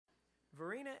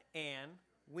Varina Ann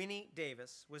Winnie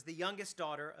Davis was the youngest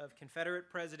daughter of Confederate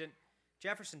President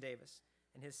Jefferson Davis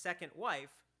and his second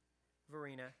wife,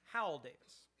 Varina Howell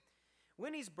Davis.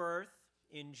 Winnie's birth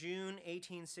in June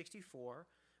 1864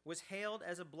 was hailed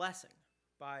as a blessing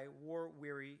by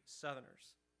war-weary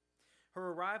Southerners. Her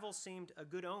arrival seemed a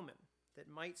good omen that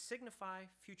might signify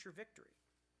future victory.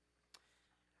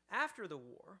 After the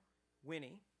war,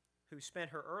 Winnie, who spent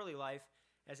her early life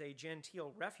as a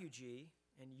genteel refugee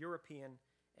and European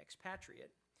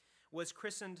expatriate, was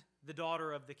christened the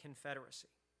Daughter of the Confederacy.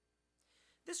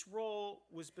 This role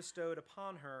was bestowed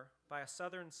upon her by a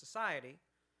Southern society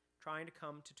trying to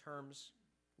come to terms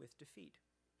with defeat.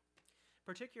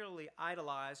 Particularly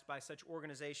idolized by such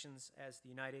organizations as the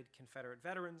United Confederate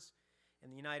Veterans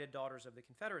and the United Daughters of the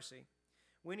Confederacy,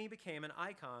 Winnie became an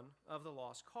icon of the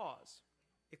lost cause,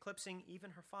 eclipsing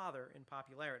even her father in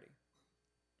popularity.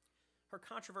 Her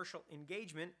controversial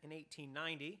engagement in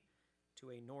 1890 to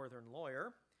a Northern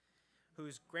lawyer,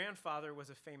 whose grandfather was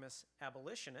a famous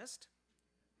abolitionist,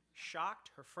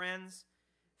 shocked her friends,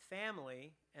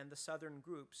 family, and the Southern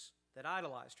groups that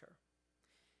idolized her.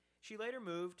 She later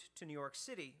moved to New York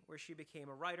City, where she became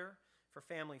a writer for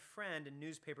family friend and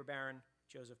newspaper baron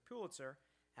Joseph Pulitzer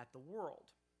at The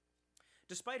World.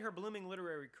 Despite her blooming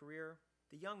literary career,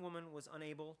 the young woman was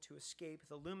unable to escape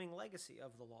the looming legacy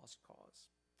of the lost cause.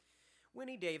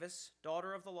 Winnie Davis,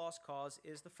 Daughter of the Lost Cause,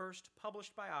 is the first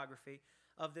published biography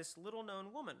of this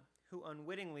little-known woman who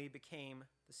unwittingly became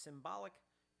the symbolic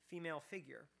female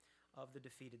figure of the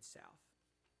defeated South.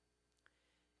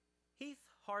 Heath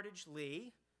Hardage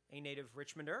Lee, a native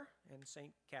Richmonder and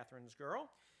St. Catherine's girl,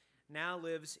 now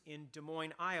lives in Des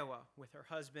Moines, Iowa, with her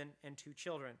husband and 2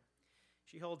 children.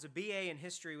 She holds a BA in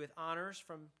history with honors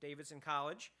from Davidson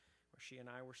College, where she and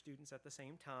I were students at the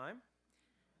same time.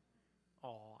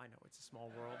 Oh, I know, it's a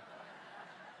small world.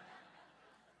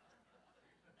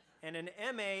 And an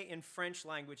MA in French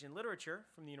language and literature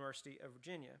from the University of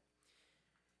Virginia.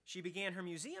 She began her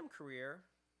museum career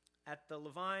at the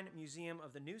Levine Museum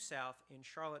of the New South in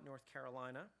Charlotte, North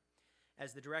Carolina,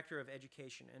 as the Director of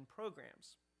Education and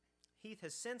Programs. Heath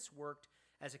has since worked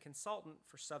as a consultant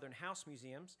for Southern House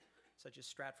museums, such as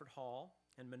Stratford Hall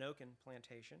and Menoken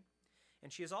Plantation,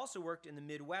 and she has also worked in the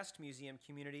Midwest museum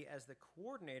community as the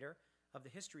coordinator of the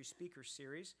History Speakers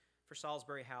Series for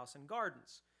Salisbury House and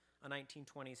Gardens, a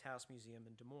 1920s house museum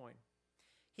in Des Moines.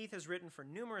 Heath has written for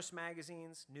numerous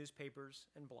magazines, newspapers,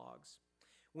 and blogs.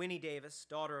 Winnie Davis,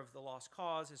 Daughter of the Lost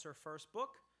Cause, is her first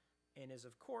book and is,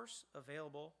 of course,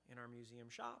 available in our museum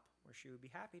shop, where she would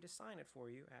be happy to sign it for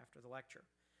you after the lecture.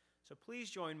 So please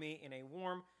join me in a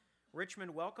warm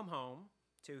Richmond welcome home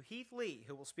to Heath Lee,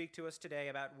 who will speak to us today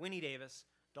about Winnie Davis,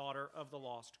 Daughter of the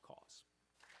Lost Cause.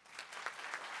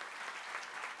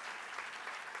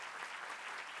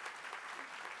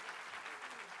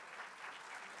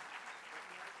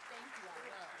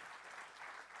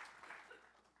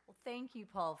 Thank you,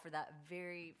 Paul, for that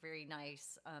very, very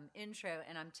nice intro.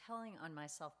 And I'm telling on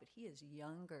myself, but he is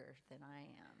younger than I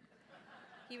am.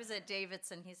 He was at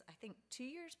Davidson. He's, I think, 2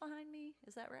 years behind me.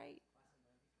 Is that right?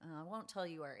 I won't tell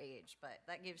you our age, but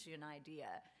that gives you an idea.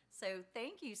 So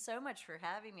thank you so much for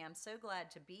having me. I'm so glad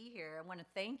to be here. I want to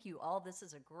thank you all. This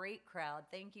is a great crowd.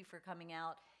 Thank you for coming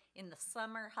out in the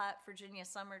summer, hot Virginia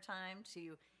summertime,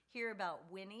 to hear about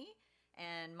Winnie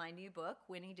and my new book,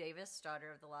 Winnie Davis,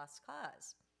 Daughter of the Lost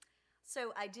Cause.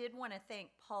 So I did want to thank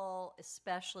Paul,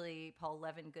 especially Paul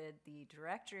Levengood, the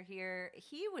director here.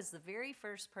 He was the very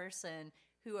first person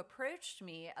who approached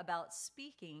me about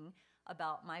speaking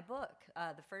about my book,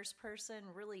 the first person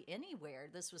really anywhere.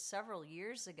 This was several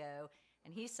years ago,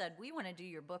 and he said, "We want to do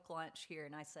your book launch here."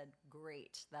 And I said,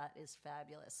 "Great, that is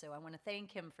fabulous." So I want to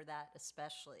thank him for that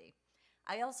especially.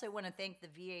 I also want to thank the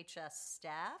VHS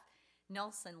staff,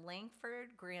 Nelson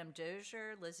Langford, Graham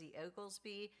Dozier, Lizzie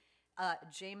Oglesby,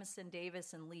 Jameson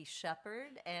Davis and Lee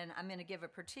Shepard. And I'm going to give a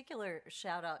particular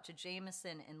shout out to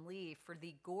Jameson and Lee for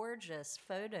the gorgeous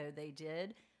photo they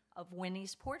did of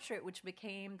Winnie's portrait, which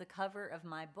became the cover of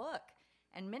my book.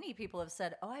 And many people have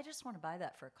said, "Oh, I just want to buy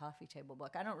that for a coffee table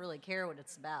book. I don't really care what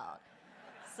it's about."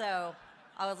 So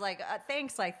I was like,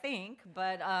 thanks, I think.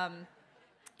 But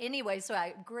anyway,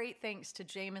 so great thanks to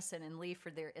Jameson and Lee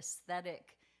for their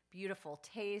aesthetic beautiful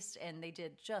taste, and they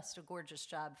did just a gorgeous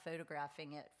job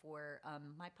photographing it for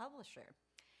my publisher.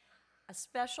 A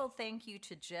special thank you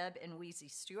to Jeb and Wheezy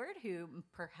Stewart, who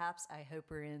perhaps I hope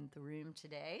are in the room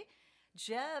today.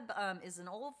 Jeb is an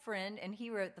old friend, and he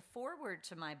wrote the foreword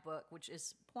to my book, which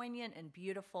is poignant and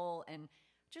beautiful and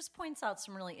just points out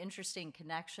some really interesting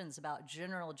connections about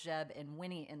General Jeb and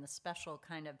Winnie and the special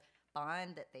kind of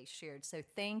bond that they shared. So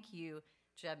thank you,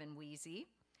 Jeb and Wheezy.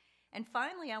 And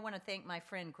finally, I want to thank my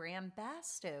friend Graham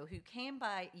Basto, who came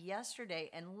by yesterday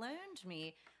and loaned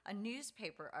me a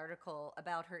newspaper article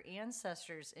about her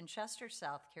ancestors in Chester,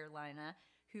 South Carolina,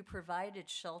 who provided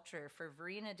shelter for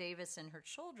Verena Davis and her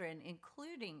children,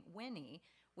 including Winnie,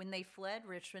 when they fled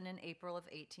Richmond in April of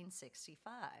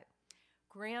 1865.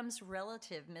 Graham's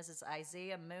relative, Mrs.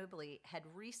 Isaiah Mobley, had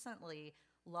recently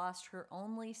lost her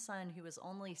only son, who was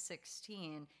only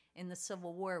 16, in the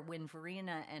Civil War when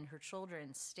Verena and her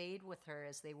children stayed with her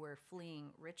as they were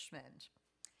fleeing Richmond.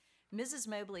 Mrs.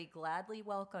 Mobley gladly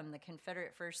welcomed the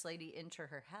Confederate First Lady into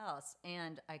her house,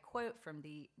 and I quote from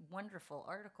the wonderful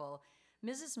article,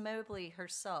 Mrs. Mobley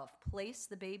herself placed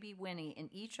the baby Winnie in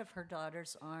each of her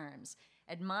daughter's arms,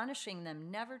 admonishing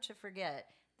them never to forget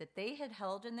that they had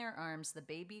held in their arms the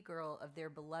baby girl of their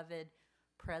beloved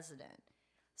president.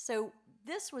 So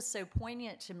this was so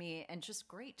poignant to me, and just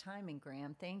great timing,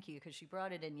 Graham. Thank you, because you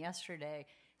brought it in yesterday.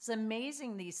 It's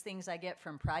amazing, these things I get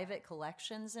from private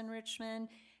collections in Richmond.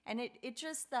 And it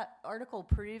just, that article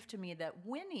proved to me that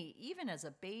Winnie, even as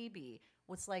a baby,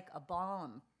 was like a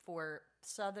balm for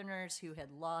Southerners who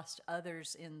had lost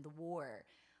others in the war.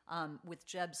 With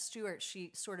Jeb Stuart,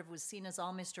 she sort of was seen as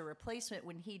almost a replacement.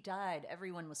 When he died,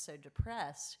 everyone was so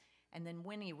depressed. And then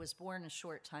Winnie was born a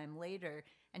short time later,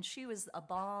 and she was a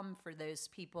balm for those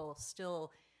people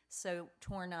still so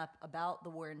torn up about the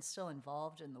war and still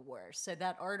involved in the war. So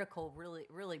that article really,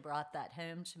 really brought that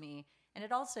home to me. And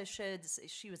it also showed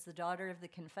she was the daughter of the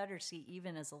Confederacy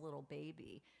even as a little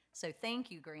baby. So thank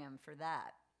you, Graham, for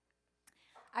that.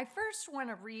 I first want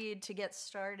to read, to get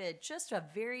started, just a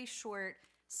very short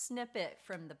snippet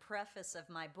from the preface of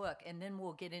my book, and then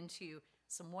we'll get into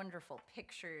some wonderful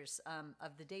pictures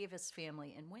of the Davis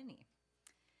family and Winnie.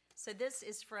 So this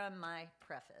is from my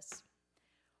preface.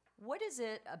 What is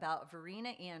it about Verena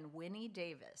Ann Winnie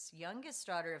Davis, youngest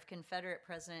daughter of Confederate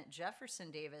President Jefferson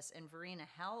Davis and Verena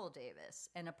Howell Davis,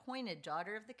 an appointed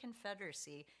daughter of the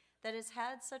Confederacy, that has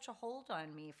had such a hold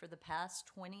on me for the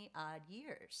past 20-odd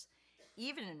years?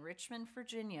 Even in Richmond,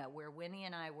 Virginia, where Winnie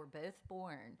and I were both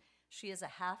born, she is a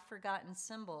half-forgotten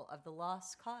symbol of the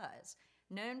lost cause,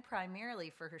 known primarily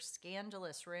for her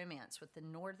scandalous romance with the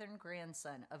northern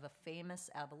grandson of a famous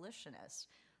abolitionist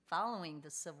following the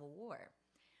Civil War.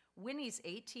 Winnie's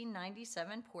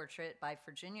 1897 portrait by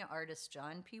Virginia artist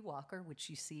John P. Walker, which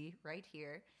you see right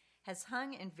here, has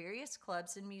hung in various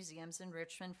clubs and museums in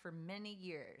Richmond for many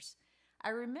years. I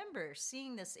remember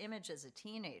seeing this image as a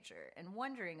teenager and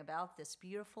wondering about this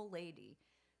beautiful lady.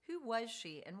 Who was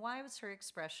she, and why was her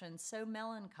expression so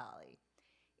melancholy?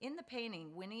 In the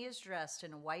painting, Winnie is dressed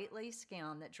in a white lace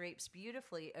gown that drapes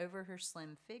beautifully over her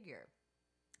slim figure.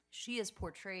 She is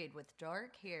portrayed with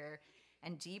dark hair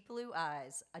and deep blue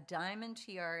eyes, a diamond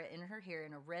tiara in her hair,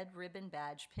 and a red ribbon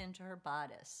badge pinned to her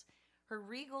bodice. Her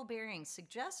regal bearing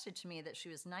suggested to me that she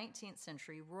was 19th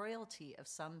century royalty of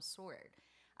some sort.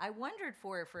 I wondered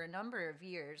for a number of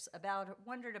years,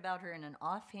 wondered about her in an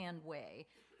offhand way,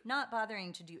 not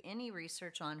bothering to do any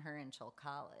research on her until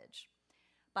college.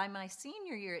 By my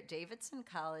senior year at Davidson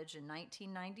College in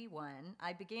 1991,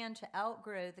 I began to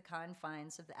outgrow the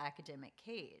confines of the academic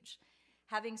cage.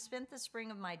 Having spent the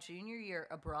spring of my junior year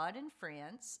abroad in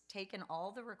France, taken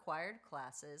all the required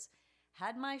classes,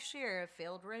 had my share of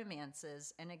failed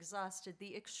romances, and exhausted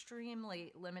the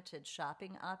extremely limited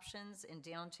shopping options in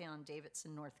downtown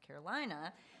Davidson, North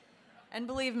Carolina, and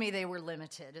believe me, they were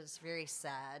limited. It was very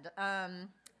sad.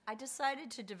 I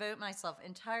decided to devote myself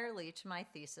entirely to my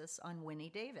thesis on Winnie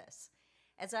Davis.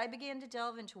 As I began to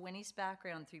delve into Winnie's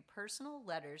background through personal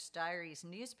letters, diaries,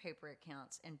 newspaper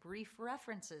accounts, and brief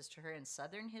references to her in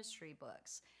Southern history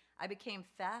books, I became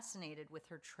fascinated with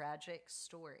her tragic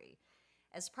story.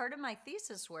 As part of my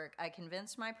thesis work, I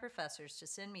convinced my professors to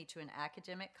send me to an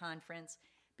academic conference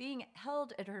being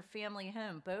held at her family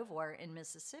home, Beauvoir, in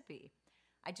Mississippi.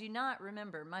 I do not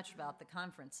remember much about the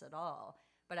conference at all,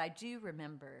 but I do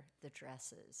remember the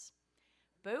dresses.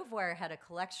 Beauvoir had a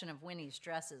collection of Winnie's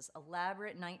dresses,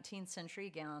 elaborate 19th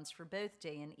century gowns for both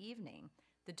day and evening.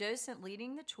 The docent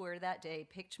leading the tour that day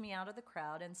picked me out of the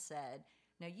crowd and said,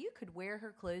 "Now you could wear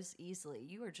her clothes easily.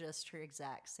 You are just her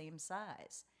exact same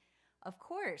size." Of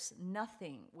course,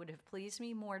 nothing would have pleased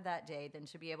me more that day than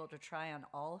to be able to try on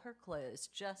all her clothes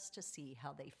just to see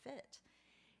how they fit.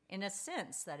 In a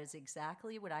sense, that is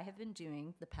exactly what I have been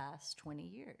doing the past 20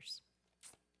 years.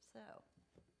 So,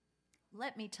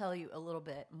 let me tell you a little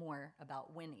bit more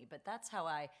about Winnie, but that's how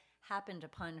I happened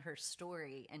upon her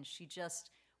story, and she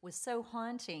just was so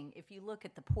haunting. If you look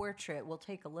at the portrait, we'll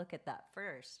take a look at that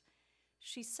first.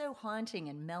 She's so haunting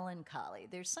and melancholy.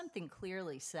 There's something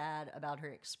clearly sad about her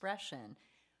expression,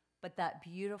 but that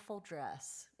beautiful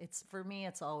dress, for me,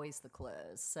 it's always the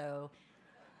clothes. So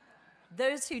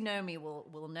those who know me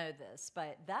will know this,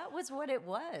 but that was what it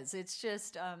was. It's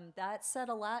just, that said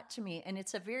a lot to me, and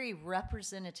it's a very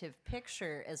representative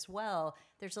picture as well.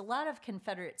 There's a lot of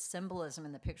Confederate symbolism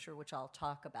in the picture, which I'll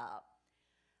talk about.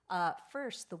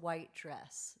 First, the white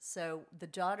dress. So the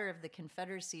daughter of the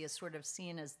Confederacy is sort of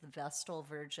seen as the Vestal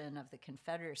Virgin of the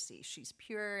Confederacy. She's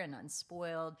pure and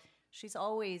unspoiled. She's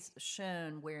always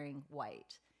shown wearing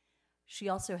white. She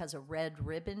also has a red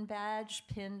ribbon badge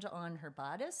pinned on her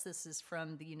bodice. This is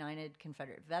from the United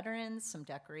Confederate Veterans, some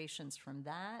decorations from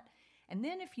that. And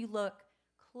then if you look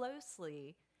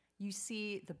closely, you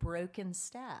see the broken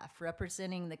staff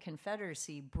representing the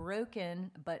Confederacy,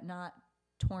 broken but not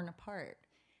torn apart.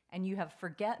 And you have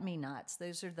forget-me-nots.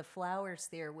 Those are the flowers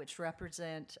there which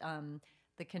represent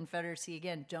the Confederacy.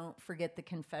 Again, don't forget the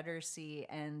Confederacy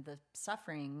and the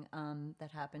suffering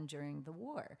that happened during the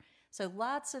war. So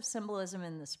lots of symbolism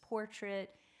in this portrait.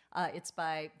 It's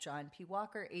by John P.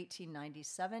 Walker,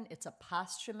 1897. It's a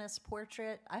posthumous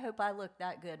portrait. I hope I look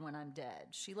that good when I'm dead.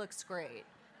 She looks great.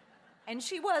 And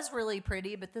she was really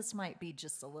pretty, but this might be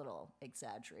just a little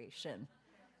exaggeration.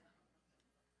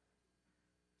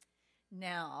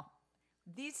 Now,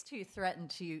 these two threaten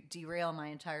to derail my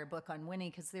entire book on Winnie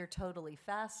because they're totally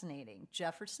fascinating.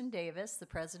 Jefferson Davis, the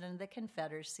president of the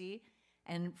Confederacy,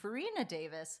 and Varina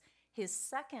Davis, his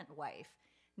second wife.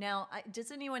 Now,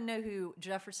 does anyone know who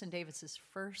Jefferson Davis's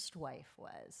first wife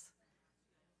was?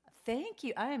 Thank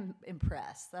you. I'm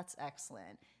impressed. That's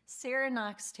excellent. Sarah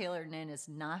Knox Taylor, known as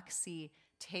Knoxie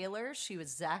Taylor. She was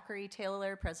Zachary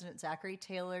Taylor, President Zachary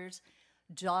Taylor's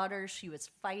daughter. She was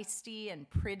feisty and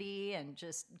pretty and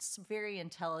just very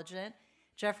intelligent.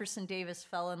 Jefferson Davis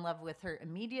fell in love with her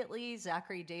immediately.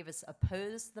 Zachary Davis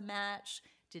opposed the match,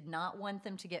 did not want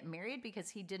them to get married because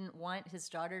he didn't want his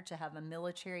daughter to have a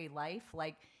military life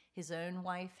like his own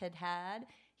wife had had.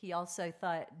 He also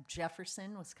thought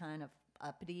Jefferson was kind of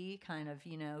uppity, kind of,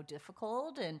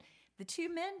 difficult, and the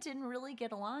two men didn't really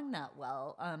get along that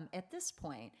well at this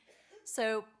point.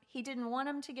 So he didn't want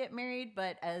them to get married,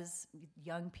 but as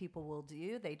young people will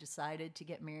do, they decided to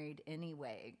get married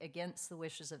anyway, against the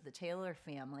wishes of the Taylor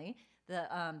family.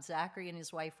 Zachary and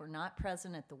his wife were not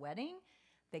present at the wedding.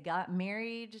 They got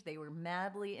married, they were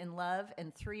madly in love,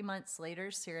 and 3 months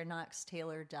later, Sarah Knox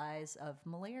Taylor dies of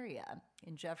malaria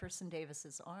in Jefferson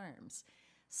Davis's arms.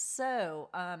 So,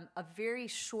 a very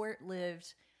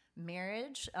short-lived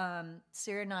marriage.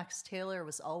 Sarah Knox Taylor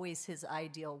was always his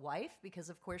ideal wife because,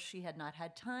 of course, she had not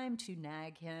had time to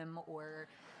nag him, or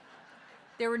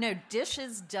there were no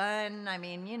dishes done. I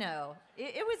mean,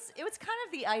 it was kind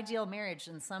of the ideal marriage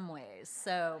in some ways.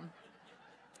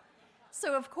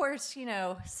 So of course,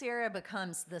 Sarah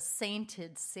becomes the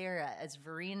sainted Sarah, as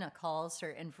Varina calls her,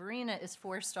 and Varina is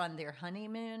forced on their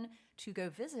honeymoon to go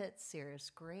visit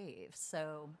Sarah's grave.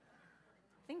 So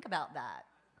think about that.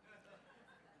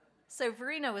 So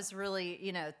Varina was really,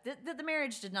 the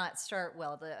marriage did not start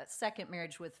well. The second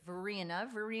marriage with Varina.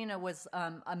 Varina was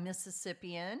a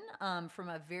Mississippian from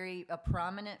a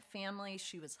prominent family.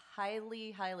 She was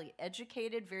highly, highly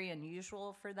educated, very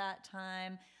unusual for that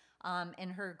time.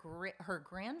 And her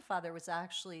grandfather was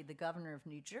actually the governor of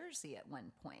New Jersey at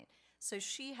one point. So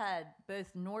she had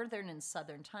both northern and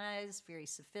southern ties, very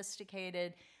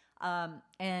sophisticated.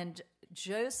 And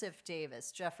Joseph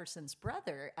Davis, Jefferson's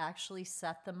brother, actually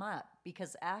set them up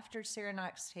because after Sarah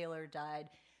Knox Taylor died,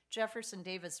 Jefferson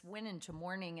Davis went into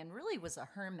mourning and really was a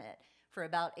hermit. For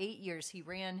about 8 years, he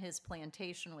ran his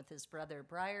plantation with his brother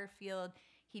Briarfield.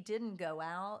 He didn't go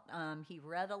out. He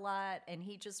read a lot, and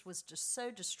he just was just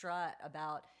so distraught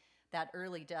about that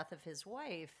early death of his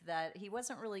wife that he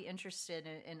wasn't really interested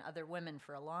in other women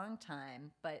for a long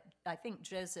time. But I think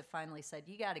Joseph finally said,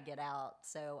 you got to get out.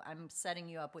 So I'm setting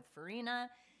you up with Varina.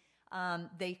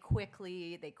 They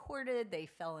courted, they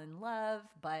fell in love,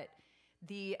 but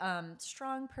the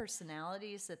strong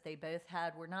personalities that they both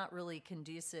had were not really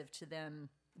conducive to them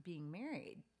being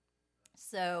married.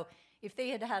 So if they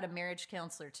had had a marriage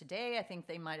counselor today, I think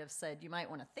they might have said, you might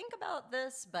want to think about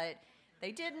this, but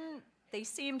they didn't. They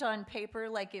seemed on paper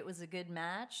like it was a good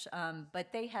match,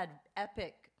 but they had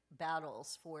epic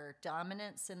battles for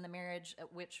dominance in the marriage,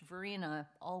 at which Varina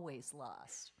always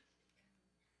lost.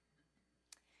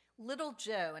 Little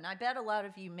Joe, and I bet a lot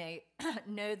of you may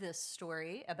know this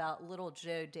story about little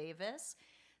Joe Davis.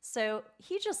 So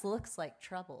he just looks like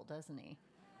trouble, doesn't he?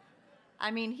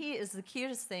 I mean, he is the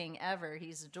cutest thing ever.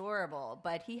 He's adorable,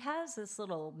 but he has this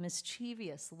little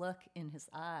mischievous look in his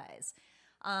eyes.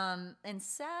 And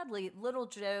sadly, little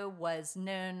Joe was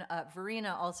known,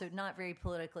 Verena, also not very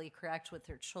politically correct with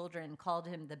her children, called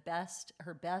him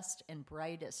her best and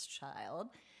brightest child.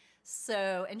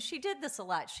 So, and she did this a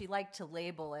lot. She liked to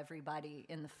label everybody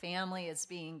in the family as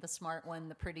being the smart one,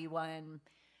 the pretty one.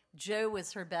 Joe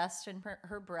was her best and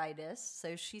her brightest,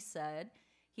 so she said.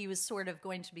 He was sort of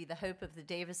going to be the hope of the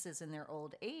Davises in their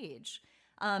old age.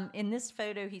 In this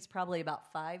photo, he's probably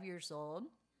about 5 years old.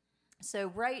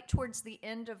 So right towards the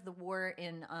end of the war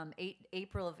in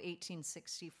April of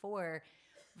 1864,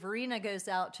 Verena goes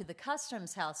out to the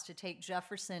customs house to take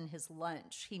Jefferson his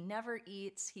lunch. He never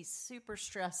eats. He's super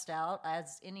stressed out,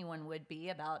 as anyone would be,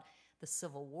 about the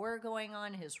Civil War going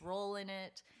on, his role in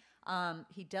it.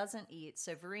 He doesn't eat,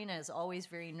 so Verena is always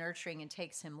very nurturing and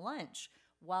takes him lunch.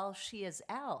 While she is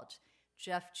out,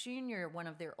 Jeff Jr., one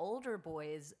of their older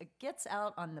boys, gets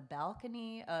out on the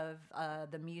balcony of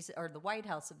the White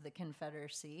House of the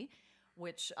Confederacy,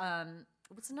 which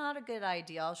was not a good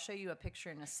idea. I'll show you a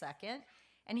picture in a second.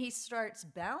 And he starts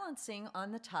balancing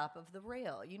on the top of the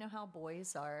rail. You know how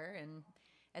boys are. And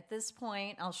at this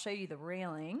point, I'll show you the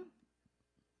railing.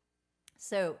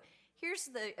 So here's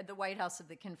the White House of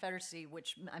the Confederacy,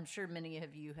 which I'm sure many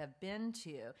of you have been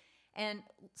to. And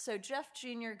so Jeff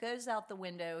Jr. goes out the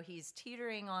window. He's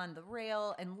teetering on the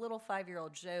rail, and little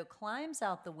 5-year-old Joe climbs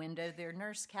out the window. Their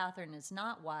nurse, Catherine, is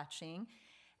not watching,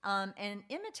 and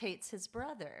imitates his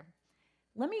brother.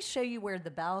 Let me show you where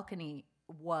the balcony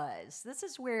was. This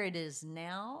is where it is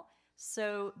now.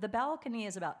 So the balcony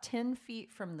is about 10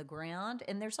 feet from the ground,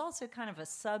 and there's also kind of a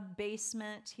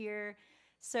sub-basement here.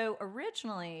 So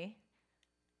originally...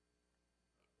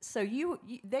 So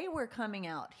they were coming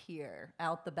out here,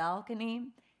 out the balcony.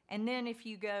 And then if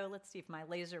you go, let's see if my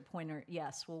laser pointer,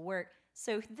 yes, will work.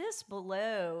 So this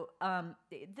below,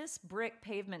 this brick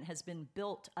pavement has been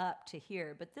built up to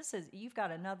here. But you've got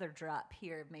another drop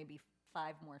here, maybe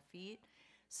 5 more feet.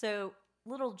 So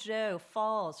little Joe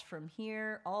falls from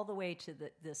here all the way to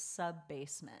this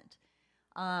sub-basement.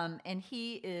 And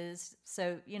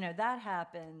that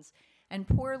happens. And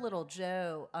poor little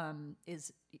Joe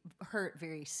is hurt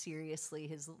very seriously.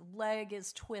 His leg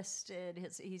is twisted.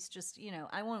 He's just,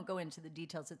 I won't go into the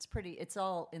details. It's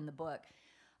all in the book.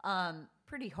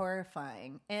 Pretty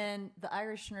horrifying. And the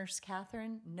Irish nurse,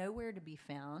 Catherine, nowhere to be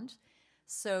found.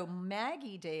 So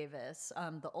Maggie Davis,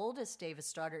 the oldest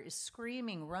Davis daughter, is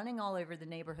screaming, running all over the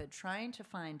neighborhood, trying to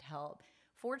find help.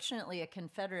 Fortunately, a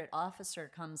Confederate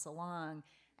officer comes along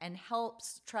and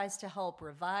tries to help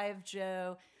revive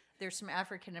Joe. There's some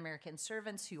African-American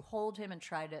servants who hold him and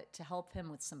try to help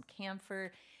him with some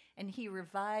camphor. And he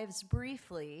revives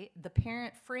briefly. The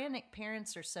frantic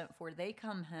parents are sent for. They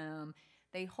come home.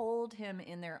 They hold him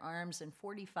in their arms, and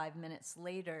 45 minutes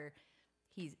later,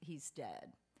 he's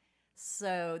dead.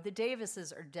 So the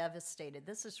Davises are devastated.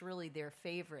 This is really their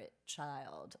favorite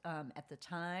child at the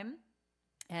time,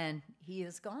 and he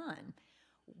is gone.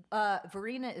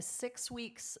 Verena is 6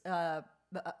 weeks...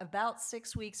 about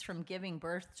 6 weeks from giving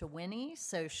birth to Winnie.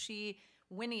 So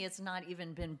Winnie has not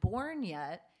even been born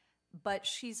yet, but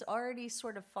she's already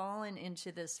sort of fallen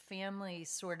into this family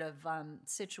sort of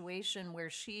situation where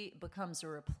she becomes a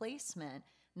replacement,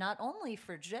 not only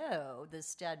for Joe,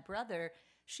 this dead brother.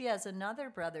 She has another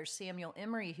brother, Samuel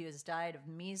Emery, who has died of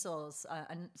measles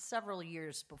several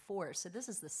years before. So this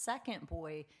is the second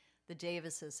boy the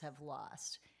Davises have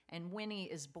lost. And Winnie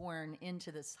is born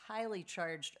into this highly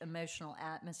charged emotional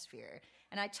atmosphere.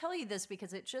 And I tell you this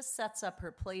because it just sets up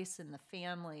her place in the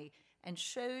family and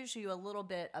shows you a little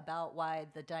bit about why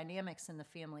the dynamics in the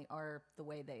family are the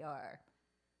way they are.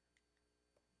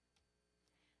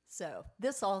 So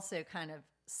this also kind of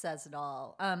says it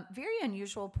all. Very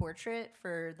unusual portrait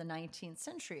for the 19th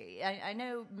century. I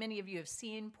know many of you have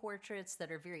seen portraits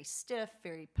that are very stiff,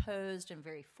 very posed, and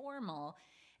very formal.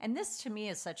 And this, to me,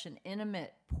 is such an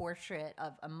intimate portrait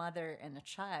of a mother and a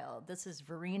child. This is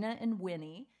Verena and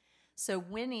Winnie. So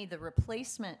Winnie, the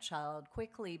replacement child,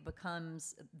 quickly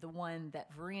becomes the one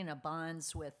that Verena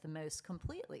bonds with the most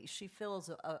completely. She fills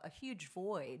a huge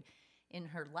void in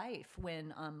her life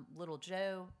when little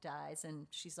Joe dies, and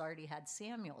she's already had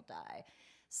Samuel die.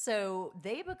 So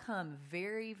they become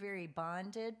very, very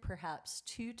bonded, perhaps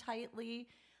too tightly.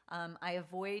 I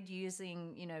avoid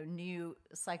using, new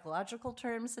psychological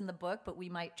terms in the book, but we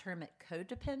might term it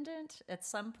codependent at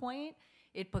some point.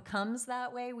 It becomes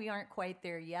that way. We aren't quite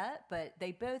there yet, but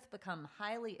they both become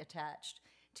highly attached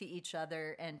to each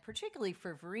other. And particularly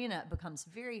for Verena, it becomes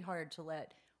very hard to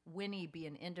let Winnie be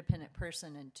an independent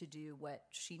person and to do what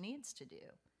she needs to do.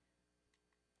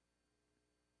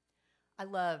 I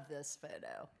love this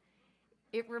photo.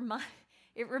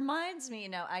 It reminds me,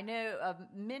 I know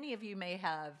many of you may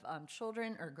have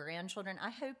children or grandchildren. I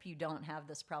hope you don't have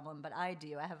this problem, but I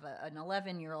do. I have an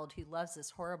 11-year-old who loves this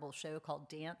horrible show called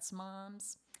Dance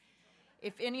Moms.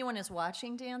 If anyone is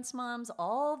watching Dance Moms,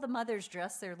 all the mothers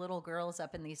dress their little girls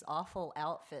up in these awful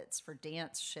outfits for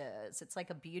dance shows. It's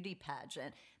like a beauty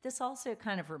pageant. This also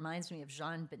kind of reminds me of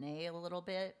Jean Benet a little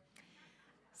bit.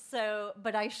 So,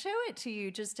 but I show it to you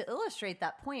just to illustrate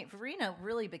that point. Verena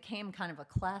really became kind of a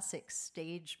classic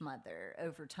stage mother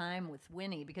over time with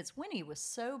Winnie, because Winnie was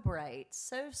so bright,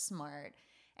 so smart,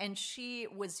 and she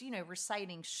was,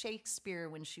 reciting Shakespeare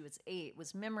when she was 8,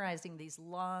 was memorizing these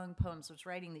long poems, was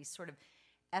writing these sort of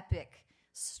epic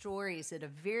stories at a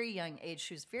very young age.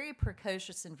 She was very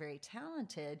precocious and very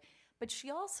talented, but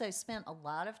she also spent a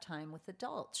lot of time with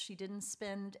adults. She didn't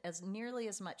spend nearly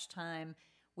as much time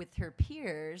with her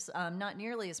peers, not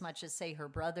nearly as much as, say, her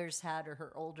brothers had or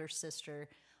her older sister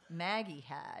Maggie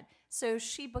had. So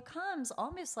she becomes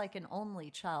almost like an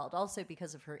only child, also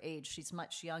because of her age. She's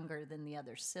much younger than the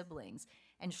other siblings,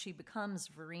 and she becomes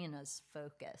Verena's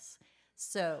focus.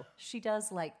 So she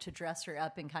does like to dress her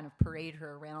up and kind of parade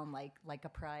her around like a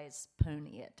prize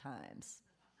pony at times.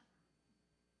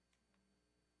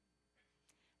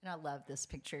 And I love this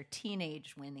picture,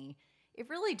 teenage Winnie. It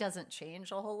really doesn't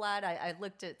change a whole lot. I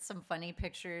looked at some funny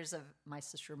pictures of my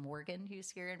sister Morgan, who's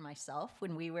here, and myself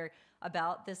when we were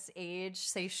about this age.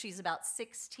 Say she's about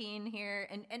 16 here,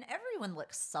 and everyone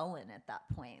looks sullen at that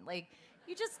point. Like,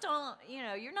 you just don't,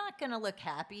 you're not going to look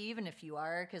happy, even if you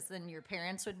are, because then your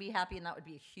parents would be happy, and that would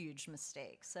be a huge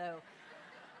mistake. So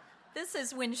this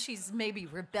is when she's maybe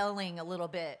rebelling a little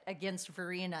bit against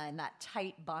Verena and that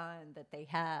tight bond that they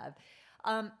have.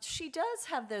 She does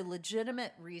have the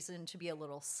legitimate reason to be a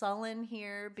little sullen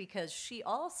here, because she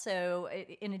also,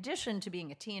 in addition to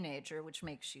being a teenager, which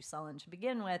makes you sullen to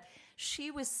begin with, she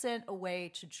was sent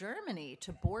away to Germany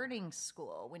to boarding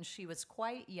school when she was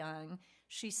quite young.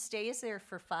 She stays there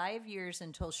for 5 years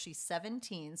until she's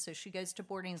 17, so she goes to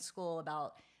boarding school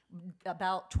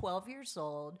about 12 years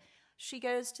old. She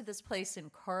goes to this place in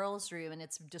Karlsruhe, and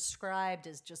it's described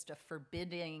as just a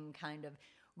forbidding kind of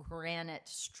granite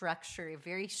structure,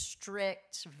 very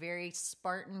strict, very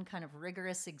Spartan, kind of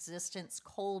rigorous existence,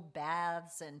 cold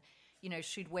baths, and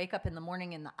she'd wake up in the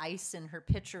morning and the ice in her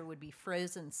pitcher would be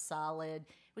frozen solid.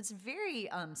 It was very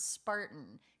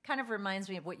Spartan. Kind of reminds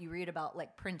me of what you read about,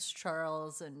 like Prince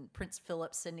Charles and Prince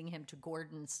Philip sending him to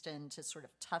Gordonston to sort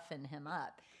of toughen him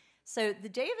up. So the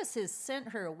Davises sent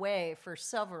her away for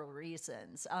several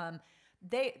reasons.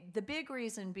 The big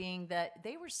reason being that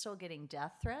they were still getting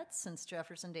death threats since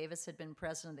Jefferson Davis had been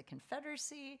president of the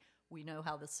Confederacy. We know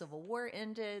how the Civil War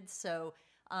ended. So,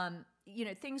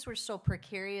 things were still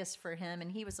precarious for him,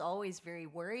 and he was always very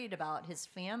worried about his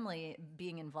family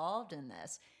being involved in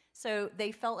this. So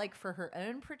they felt like for her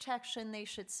own protection, they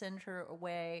should send her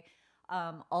away.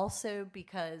 Also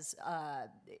because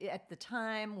at the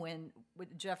time when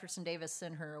Jefferson Davis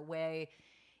sent her away,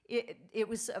 it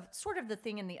was sort of the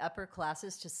thing in the upper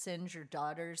classes to send your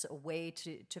daughters away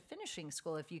to finishing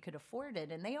school if you could afford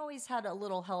it. And they always had a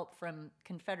little help from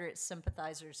Confederate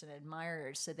sympathizers and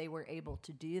admirers, so they were able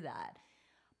to do that.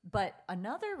 But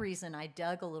another reason I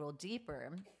dug a little deeper,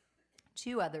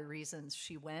 2 other reasons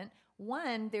she went.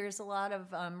 One, there's a lot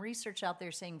of research out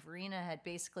there saying Verena had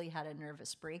basically had a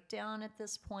nervous breakdown at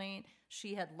this point.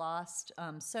 She had lost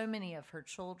so many of her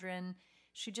children.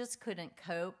 She just couldn't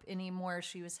cope anymore.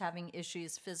 She was having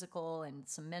issues, physical and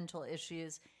some mental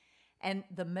issues. And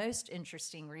the most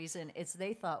interesting reason is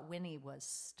they thought Winnie was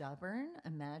stubborn.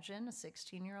 Imagine a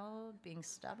 16-year-old being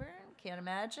stubborn. Can't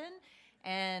imagine.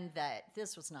 And that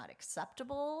this was not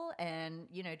acceptable. And,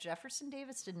 Jefferson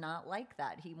Davis did not like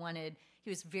that. He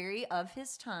was very of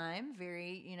his time,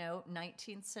 very,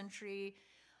 19th century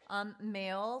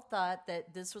male, thought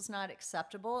that this was not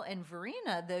acceptable. And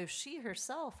Verena, though she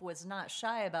herself was not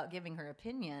shy about giving her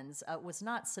opinions, was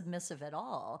not submissive at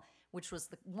all, which was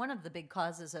one of the big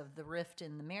causes of the rift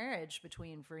in the marriage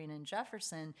between Verena and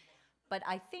Jefferson. But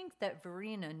I think that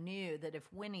Verena knew that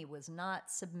if Winnie was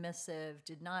not submissive,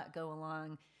 did not go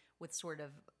along with sort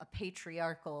of a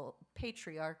patriarchal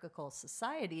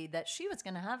society, that she was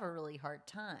going to have a really hard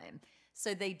time.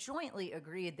 So they jointly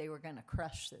agreed they were going to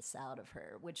crush this out of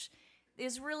her, which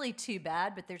is really too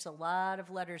bad, but there's a lot of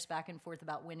letters back and forth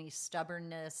about Winnie's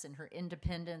stubbornness and her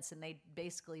independence, and they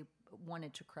basically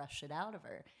wanted to crush it out of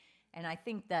her. And I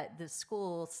think that the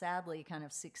school sadly kind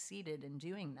of succeeded in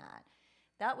doing that.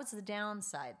 That was the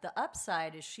downside. The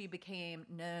upside is she became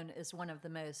known as one of the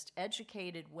most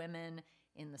educated women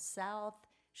in the South.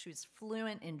 She was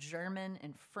fluent in German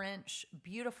and French,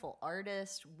 beautiful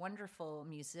artist, wonderful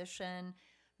musician,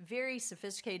 very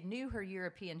sophisticated, knew her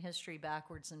European history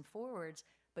backwards and forwards,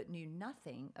 but knew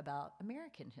nothing about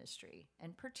American history,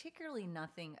 and particularly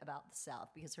nothing about the South,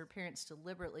 because her parents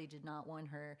deliberately did not want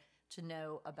her to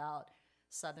know about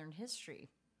Southern history.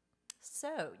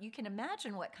 So you can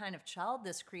imagine what kind of child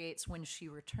this creates when she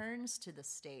returns to the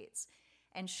States,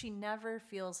 and she never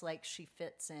feels like she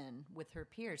fits in with her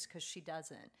peers, because she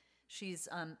doesn't. She's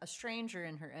a stranger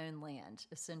in her own land,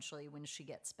 essentially, when she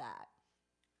gets back.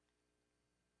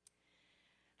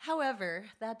 However,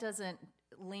 that doesn't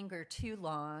linger too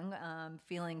long,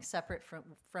 feeling separate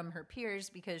from her peers,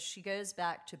 because she goes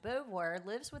back to Beauvoir,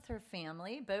 lives with her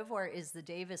family. Beauvoir is the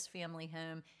Davis family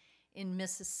home in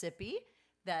Mississippi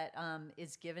that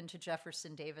is given to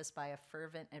Jefferson Davis by a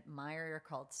fervent admirer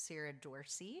called Sarah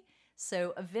Dorsey.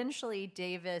 So eventually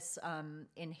Davis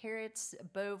inherits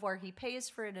Beauvoir. He pays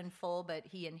for it in full, but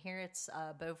he inherits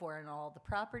Beauvoir and all the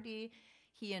property.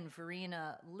 He and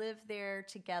Verena live there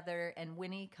together, and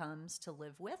Winnie comes to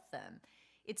live with them.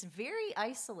 It's very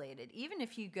isolated. Even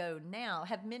if you go now,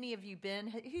 have many of you been?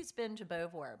 Who's been to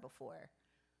Beauvoir before?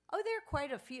 Oh, there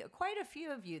are quite a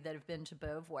few of you that have been to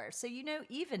Beauvoir. So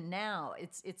even now,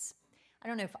 it's I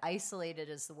don't know if isolated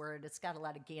is the word. It's got a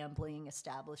lot of gambling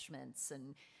establishments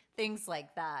and things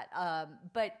like that.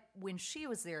 But when she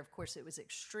was there, of course, it was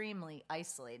extremely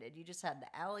isolated. You just had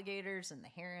the alligators and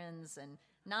the herons and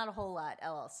not a whole lot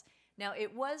else. Now,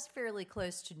 it was fairly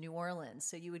close to New Orleans,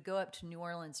 so you would go up to New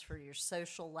Orleans for your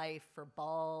social life, for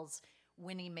balls.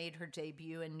 Winnie made her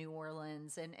debut in New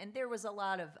Orleans, and there was a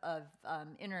lot of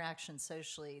interaction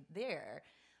socially there.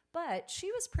 But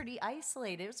she was pretty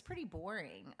isolated. It was pretty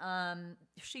boring.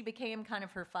 She became kind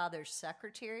of her father's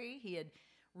secretary. He had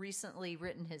recently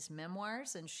written his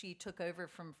memoirs, and she took over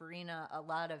from Verena a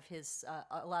lot of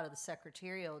the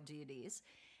secretarial duties.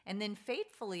 And then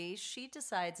fatefully, she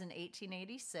decides in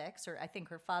 1886, or I think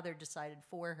her father decided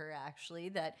for her actually,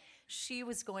 that she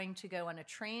was going to go on a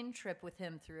train trip with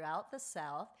him throughout the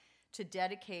South to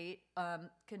dedicate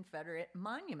Confederate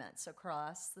monuments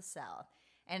across the South.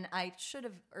 And I should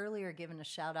have earlier given a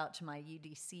shout out to my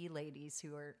UDC ladies,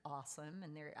 who are awesome,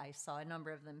 and I saw a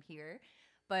number of them here.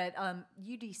 But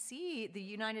UDC, the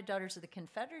United Daughters of the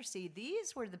Confederacy,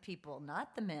 these were the people,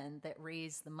 not the men, that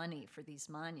raised the money for these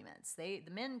monuments. The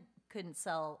men couldn't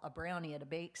sell a brownie at a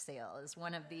bake sale. Is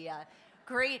one of the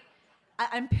great.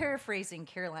 I'm paraphrasing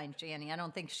Caroline Janney. I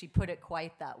don't think she put it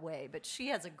quite that way, but she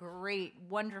has a great,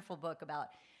 wonderful book about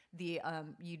the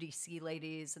UDC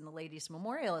ladies and the Ladies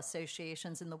Memorial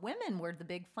Associations, and the women were the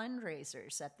big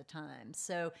fundraisers at the time.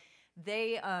 So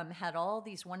they had all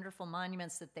these wonderful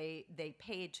monuments that they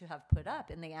paid to have put up,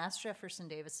 and they asked Jefferson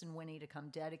Davis and Winnie to come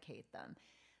dedicate them.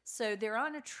 So they're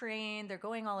on a train, they're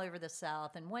going all over the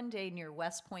South, and one day near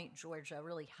West Point, Georgia, a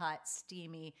really hot,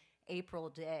 steamy April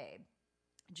day,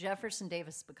 Jefferson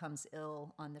Davis becomes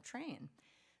ill on the train.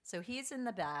 So he's in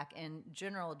the back, and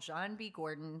General John B.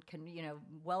 Gordon,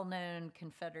 well-known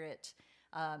Confederate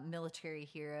military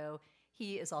hero,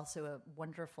 he is also a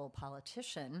wonderful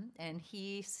politician, and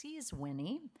he sees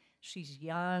Winnie. She's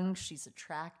young, she's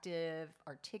attractive,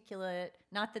 articulate.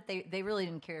 Not that they really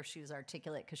didn't care if she was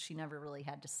articulate, because she never really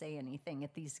had to say anything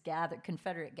at these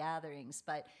Confederate gatherings.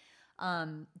 But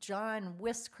John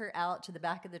whisks her out to the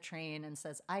back of the train and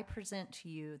says, "I present to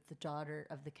you the daughter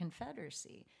of the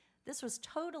Confederacy." This was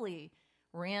totally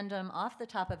random, off the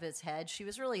top of his head. She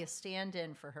was really a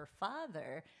stand-in for her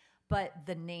father, but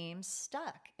the name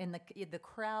stuck, and the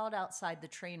crowd outside the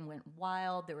train went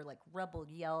wild. There were like rebel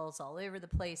yells all over the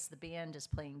place. The band is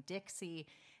playing Dixie,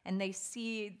 and they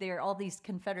see there are all these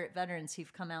Confederate veterans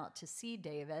who've come out to see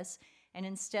Davis, and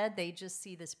instead they just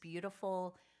see this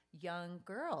beautiful young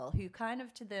girl who kind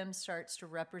of to them starts to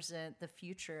represent the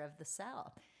future of the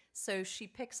South. So she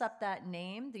picks up that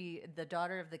name, the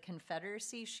daughter of the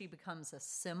Confederacy. She becomes a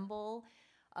symbol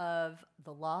of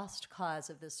the lost cause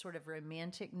of this sort of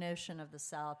romantic notion of the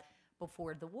South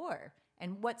before the war.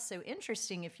 And what's so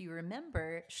interesting, if you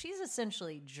remember, she's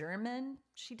essentially German.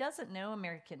 She doesn't know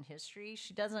American history.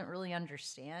 She doesn't really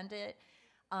understand it.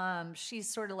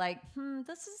 She's sort of like,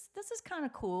 this is kind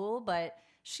of cool, but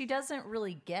she doesn't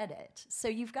really get it. So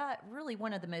you've got really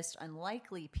one of the most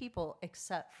unlikely people,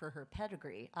 except for her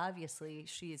pedigree. Obviously,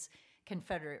 she's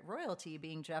Confederate royalty,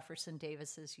 being Jefferson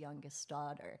Davis's youngest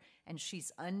daughter. And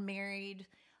she's unmarried,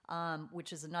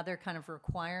 which is another kind of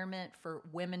requirement for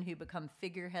women who become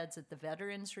figureheads at the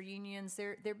veterans reunions.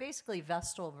 They're basically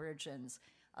Vestal virgins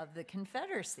of the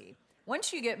Confederacy.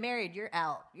 Once you get married, you're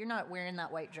out. You're not wearing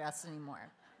that white dress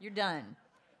anymore. You're done.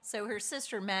 So her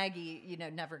sister Maggie,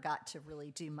 never got to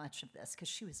really do much of this because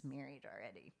she was married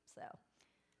already. So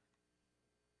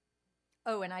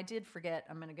Oh, and I did forget,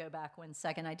 I'm going to go back 1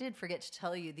 second. I did forget to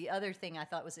tell you the other thing I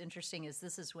thought was interesting is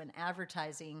this is when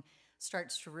advertising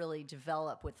starts to really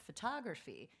develop with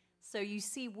photography. So you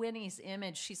see Winnie's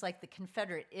image, she's like the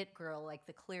Confederate it girl, like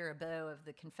the Clara Bow of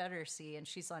the Confederacy, and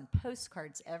she's on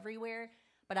postcards everywhere.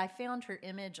 But I found her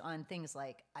image on things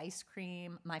like ice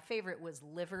cream. My favorite was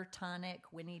liver tonic,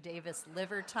 Winnie Davis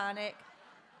liver tonic.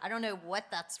 I don't know what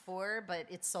that's for, but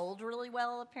it sold really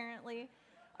well, apparently.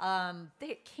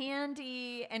 The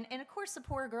candy, and of course the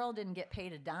poor girl didn't get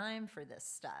paid a dime for this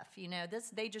stuff. You know,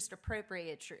 they just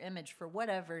appropriate your image for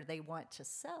whatever they want to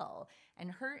sell. And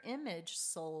her image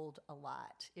sold a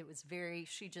lot. It was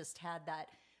she just had that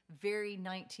very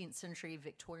 19th century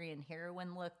Victorian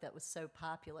heroine look that was so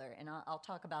popular. And I'll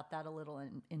talk about that a little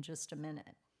in just a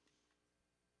minute.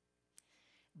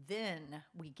 Then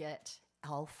we get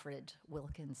Alfred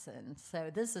Wilkinson.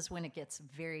 So this is when it gets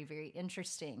very, very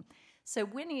interesting. So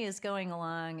Winnie is going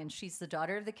along, and she's the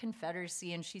daughter of the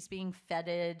Confederacy, and she's being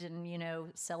feted and, you know,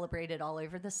 celebrated all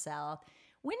over the South.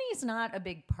 Winnie's not a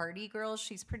big party girl.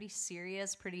 She's pretty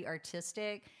serious, pretty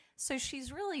artistic. So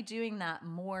she's really doing that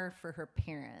more for her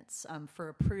parents, for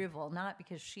approval, not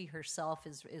because she herself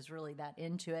is really that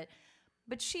into it,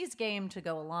 but she's game to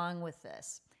go along with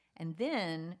this. And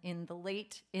then in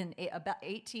about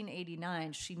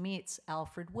 1889, she meets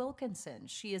Alfred Wilkinson.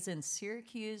 She is in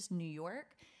Syracuse, New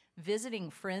York, visiting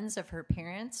friends of her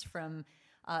parents from,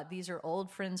 these are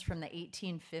old friends from the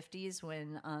 1850s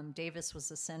when Davis was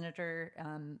a senator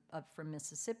from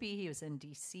Mississippi. He was in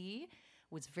D.C.,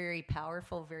 was very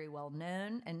powerful, very well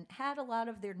known, and had a lot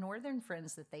of their northern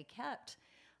friends that they kept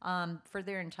for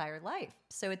their entire life.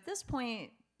 So at this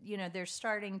point, you know, they're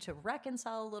starting to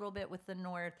reconcile a little bit with the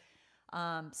North.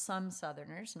 Some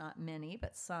Southerners, not many,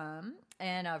 but some.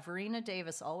 And Varina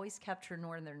Davis always kept her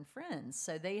northern friends.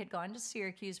 So they had gone to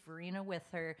Syracuse, Varina with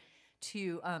her,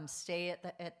 to stay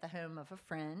at the home of a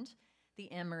friend, the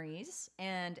Emorys.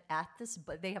 And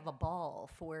they have a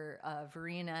ball for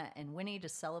Varina and Winnie to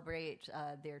celebrate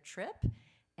their trip.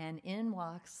 And in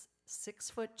walks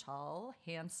 6-foot-tall,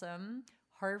 handsome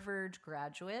Harvard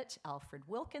graduate Alfred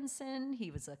Wilkinson. He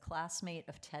was a classmate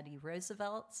of Teddy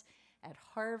Roosevelt's at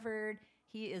Harvard.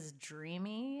 He is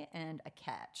dreamy and a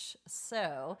catch.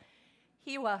 So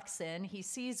he walks in, he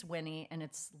sees Winnie, and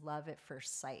it's love at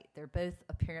first sight. They're both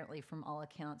apparently, from all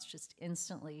accounts, just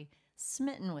instantly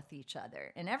smitten with each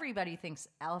other. And everybody thinks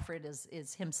Alfred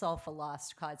is himself a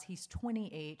lost cause. He's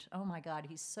 28. Oh my God,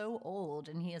 he's so old,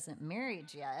 and he isn't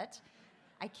married yet.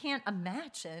 I can't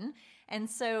imagine. And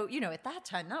so, you know, at that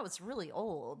time, that was really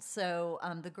old. So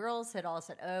the girls had all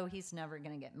said, oh, he's never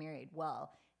going to get married.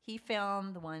 Well, he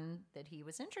found the one that he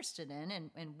was interested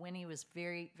in, and Winnie was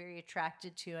very, very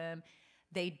attracted to him.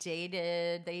 They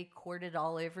dated, they courted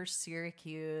all over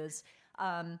Syracuse.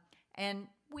 And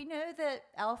we know that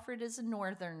Alfred is a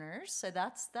northerner, so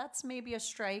that's maybe a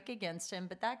strike against him,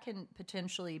 but that can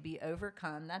potentially be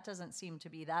overcome. That doesn't seem to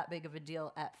be that big of a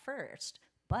deal at first.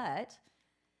 But,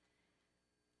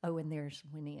 oh, and there's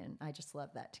Winnie, and I just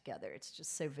love that together. It's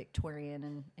just so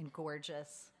Victorian and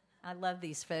gorgeous. I love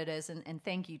these photos, and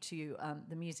thank you to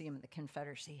the Museum of the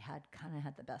Confederacy had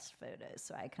the best photos,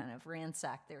 so I kind of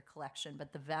ransacked their collection.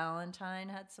 But the Valentine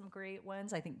had some great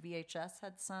ones. I think VHS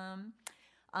had some,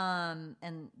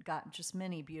 and got just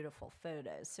many beautiful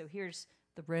photos. So here's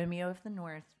the Romeo of the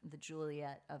North, the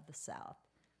Juliet of the South.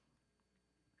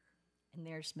 And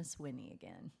there's Miss Winnie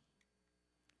again.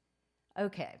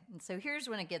 Okay, and so here's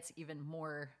when it gets even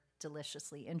more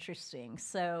deliciously interesting.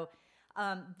 So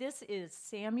this is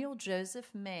Samuel Joseph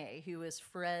May, who is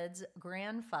Fred's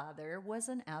grandfather, was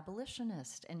an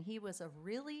abolitionist. And he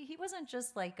wasn't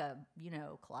just like a,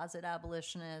 closet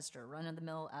abolitionist or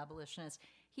run-of-the-mill abolitionist.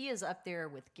 He is up there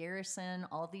with Garrison,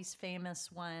 all these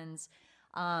famous ones.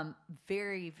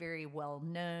 Very, very well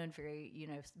known,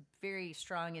 very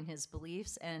strong in his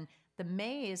beliefs. And the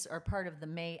Mays are part of the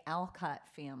May Alcott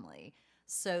family.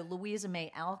 So Louisa May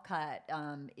Alcott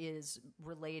is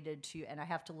related to, and I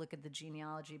have to look at the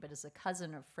genealogy, but is a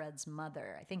cousin of Fred's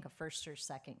mother, I think a first or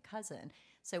second cousin.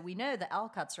 So we know the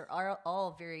Alcotts are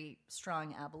all very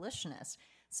strong abolitionists.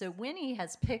 So Winnie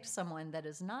has picked someone that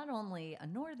is not only a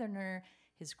northerner,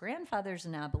 his grandfather's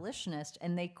an abolitionist,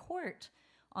 and they court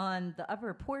on the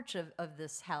upper porch of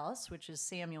this house, which is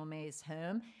Samuel May's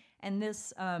home. And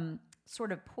this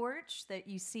sort of porch that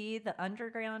you see, the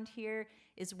underground here,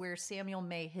 is where Samuel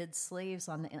May hid slaves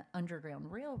on the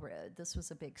Underground Railroad. This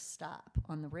was a big stop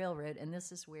on the railroad, and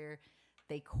this is where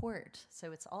they court.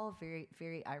 So it's all very,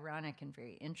 very ironic and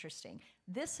very interesting.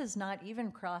 This has not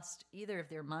even crossed either of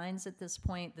their minds at this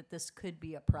point that this could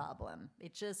be a problem.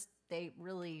 They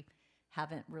really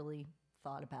haven't really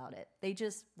thought about it. They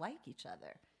just like each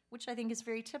other, which I think is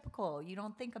very typical. You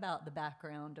don't think about the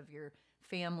background of your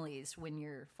families when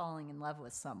you're falling in love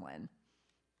with someone.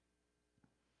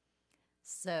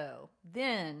 So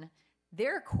then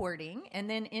they're courting, and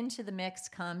then into the mix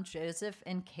come Joseph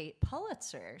and Kate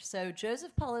Pulitzer. So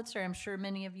Joseph Pulitzer, I'm sure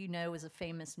many of you know, was a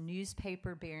famous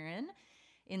newspaper baron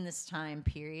in this time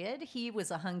period. He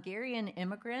was a Hungarian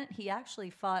immigrant. He actually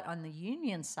fought on the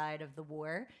Union side of the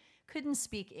war, couldn't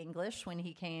speak English when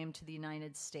he came to the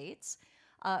United States,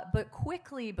 but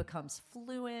quickly becomes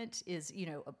fluent, is,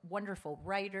 a wonderful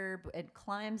writer, and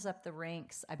climbs up the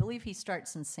ranks. I believe he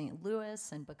starts in St.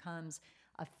 Louis and becomes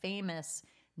a famous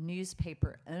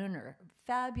newspaper owner,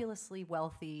 fabulously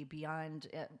wealthy beyond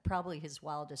probably his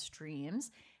wildest dreams.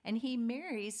 And he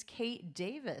marries Kate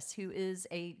Davis, who is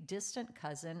a distant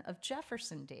cousin of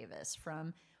Jefferson Davis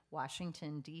from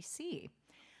Washington, D.C.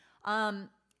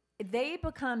 They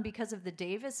become, because of the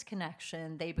Davis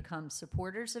connection, they become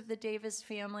supporters of the Davis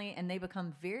family, and they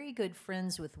become very good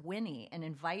friends with Winnie and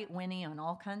invite Winnie on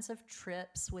all kinds of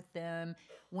trips with them.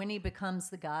 Winnie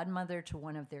becomes the godmother to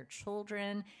one of their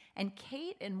children, and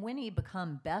Kate and Winnie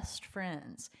become best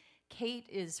friends. Kate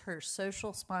is her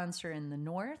social sponsor in the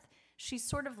North. She's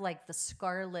sort of like the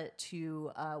Scarlett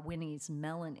to Winnie's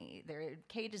Melanie.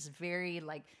 Kate is very,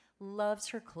 loves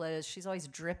her clothes. She's always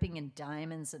dripping in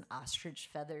diamonds and ostrich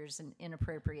feathers in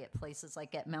inappropriate places,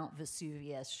 like at Mount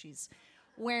Vesuvius. She's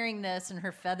wearing this and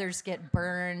her feathers get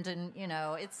burned, and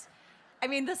it's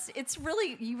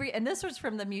really, and this was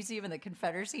from the Museum of the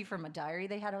Confederacy, from a diary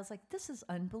they had. I was like, this is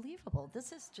unbelievable.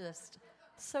 This is just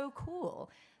so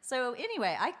cool. So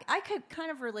anyway, I could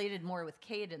kind of related more with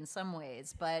Kate in some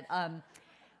ways, but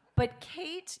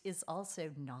Kate is also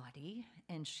naughty,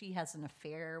 and she has an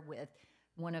affair with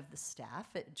one of the staff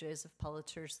at Joseph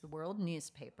Pulitzer's The World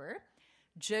newspaper.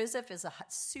 Joseph is a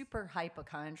super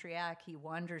hypochondriac. He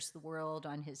wanders the world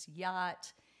on his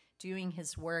yacht, doing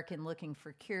his work and looking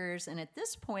for cures. And at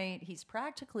this point, he's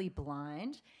practically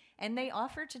blind. And they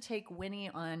offer to take Winnie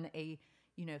on a,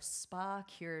 spa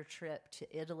cure trip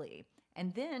to Italy.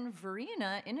 And then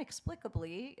Verena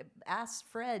inexplicably asks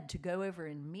Fred to go over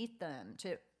and meet them,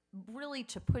 to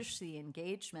push the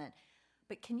engagement.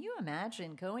 But can you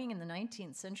imagine going in the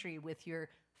 19th century with your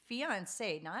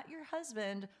fiancé, not your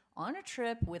husband, on a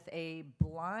trip with a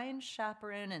blind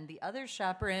chaperone, and the other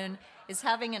chaperone is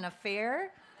having an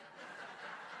affair?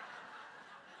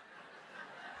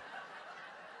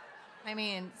 I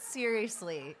mean,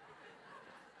 seriously.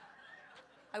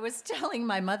 I was telling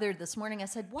my mother this morning, I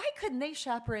said, why couldn't they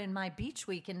chaperone my beach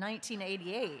week in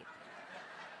 1988?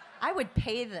 I would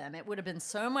pay them. It would have been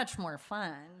so much more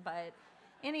fun, but...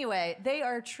 Anyway, they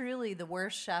are truly the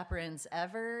worst chaperones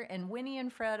ever. And Winnie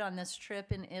and Fred on this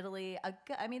trip in Italy,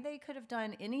 they could have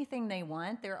done anything they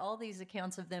want. There are all these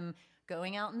accounts of them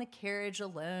going out in the carriage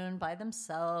alone by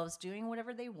themselves, doing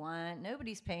whatever they want.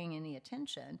 Nobody's paying any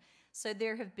attention. So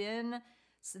there has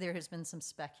been some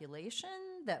speculation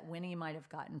that Winnie might have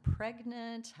gotten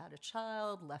pregnant, had a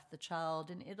child, left the child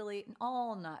in Italy.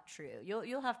 All not true.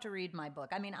 You'll have to read my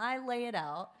book. I lay it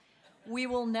out. We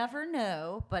will never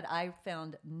know, but I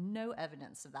found no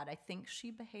evidence of that. I think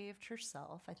she behaved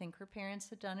herself. I think her parents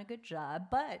had done a good job,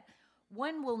 but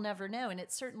one will never know, and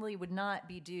it certainly would not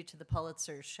be due to the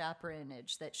Pulitzer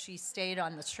chaperonage that she stayed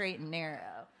on the straight and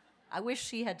narrow. I wish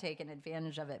she had taken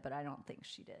advantage of it, but I don't think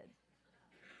she did.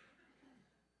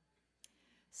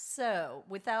 So,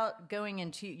 without going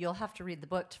into, you'll have to read the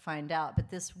book to find out,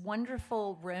 but this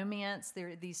wonderful romance,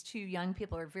 these two young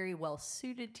people are very well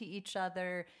suited to each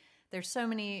other. There's so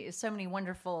many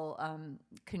wonderful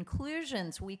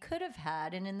conclusions we could have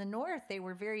had. And in the North, they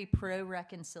were very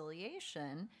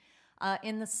pro-reconciliation.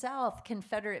 In the South,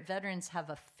 Confederate veterans have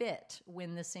a fit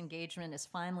when this engagement is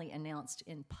finally announced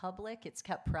in public. It's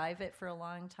kept private for a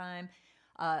long time.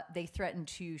 They threatened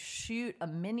to shoot a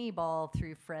mini ball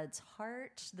through Fred's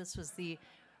heart. This was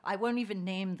I won't even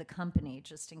name the company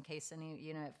just in case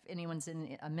if anyone's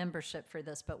in a membership for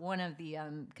this, but one of the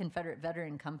Confederate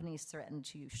veteran companies threatened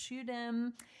to shoot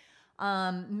him.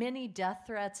 Many death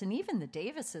threats, and even the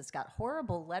Davises got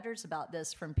horrible letters about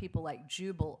this from people like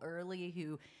Jubal Early,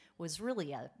 who was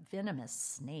really a venomous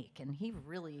snake, and he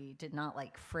really did not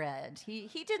like Fred. He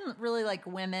didn't really like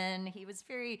women.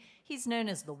 He's known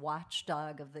as the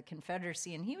watchdog of the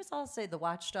Confederacy, and he was also the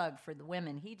watchdog for the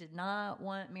women. He did not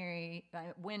want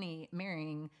Winnie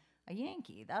marrying a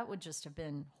Yankee. That would just have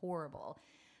been horrible.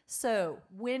 So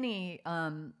Winnie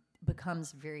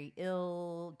becomes very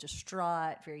ill,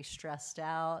 distraught, very stressed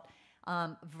out.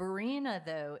 Verena,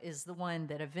 though, is the one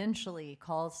that eventually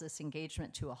calls this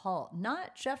engagement to a halt,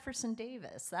 not Jefferson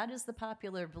Davis. That is the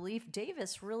popular belief.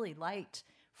 Davis really liked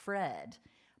Fred.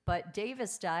 But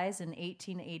Davis dies in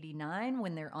 1889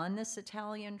 when they're on this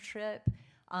Italian trip.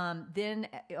 Then,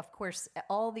 of course,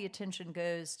 all the attention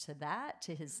goes to that,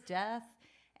 to his death.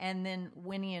 And then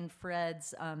Winnie and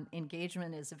Fred's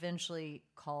engagement is eventually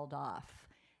called off.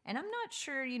 And I'm not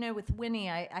sure, with Winnie,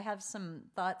 I have some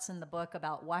thoughts in the book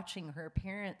about watching her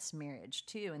parents' marriage,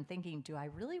 too, and thinking, do I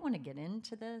really want to get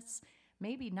into this?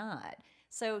 Maybe not.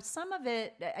 So some of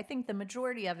it, I think the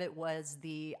majority of it was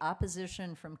the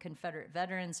opposition from Confederate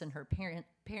veterans and her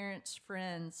parents'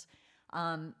 friends.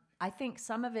 I think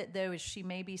some of it, though, is she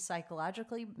maybe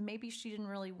psychologically, maybe she didn't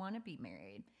really want to be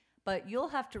married. But you'll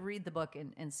have to read the book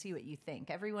and see what you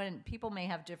think. People may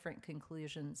have different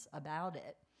conclusions about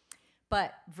it.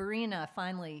 But Verena,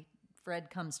 finally, Fred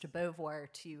comes to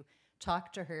Beauvoir to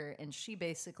talk to her, and she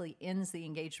basically ends the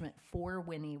engagement for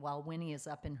Winnie while Winnie is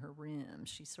up in her room.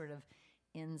 She sort of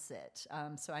ends it.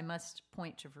 So I must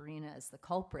point to Verena as the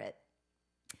culprit.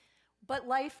 But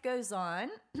life goes on.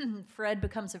 Fred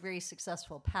becomes a very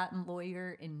successful patent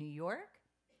lawyer in New York,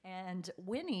 and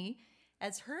Winnie,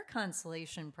 as her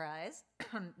consolation prize,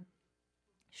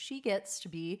 she gets to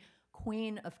be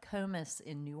Queen of Comus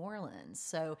in New Orleans.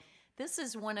 So this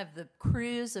is one of the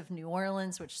crews of New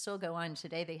Orleans, which still go on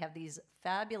today. They have these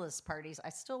fabulous parties. I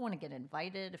still want to get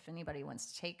invited if anybody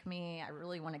wants to take me. I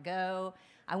really want to go.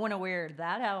 I want to wear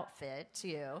that outfit,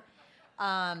 too.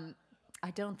 I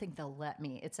don't think they'll let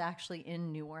me. It's actually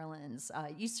in New Orleans.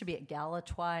 It used to be at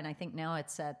Galatois, and I think now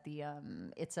it's at the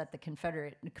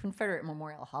Confederate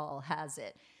Memorial Hall has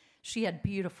it. She had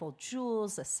beautiful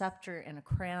jewels, a scepter, and a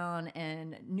crown,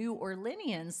 and New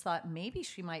Orleanians thought maybe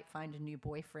she might find a new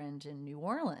boyfriend in New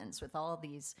Orleans with all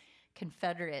these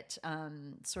Confederate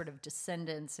sort of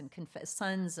descendants and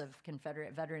sons of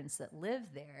Confederate veterans that live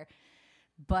there.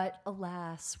 But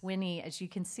alas, Winnie, as you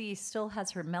can see, still has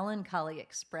her melancholy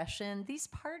expression. These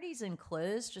parties and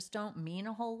clothes just don't mean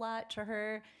a whole lot to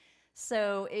her.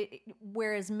 So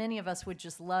whereas many of us would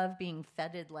just love being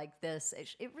feted like this,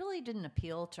 it really didn't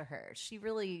appeal to her. She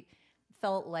really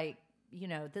felt like,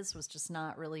 this was just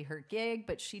not really her gig,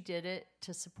 but she did it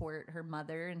to support her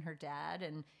mother and her dad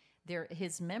and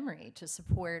his memory, to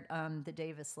support the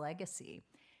Davis legacy.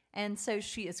 And so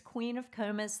she is Queen of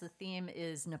Comus. The theme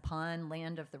is Nippon,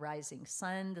 Land of the Rising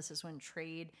Sun. This is when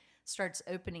trade starts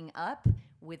opening up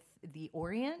with the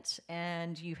Orient,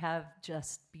 and you have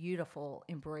just beautiful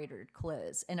embroidered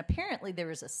clothes. And apparently there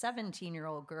was a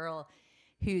 17-year-old girl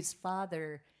whose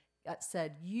father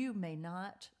said,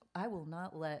 I will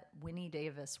not let Winnie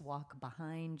Davis walk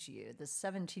behind you. The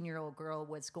 17-year-old girl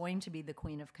was going to be the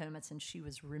Queen of Comus, and she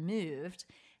was removed.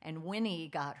 And Winnie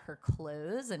got her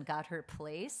clothes and got her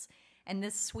place. And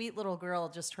this sweet little girl,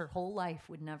 just her whole life,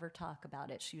 would never talk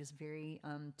about it. She was very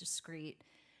discreet,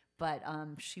 but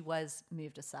she was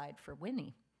moved aside for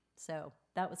Winnie. So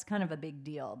that was kind of a big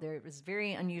deal. It was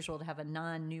very unusual to have a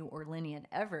non-New Orleanian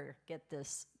ever get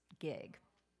this gig.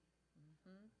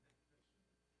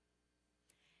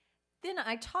 Then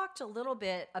I talked a little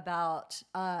bit about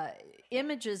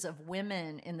images of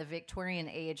women in the Victorian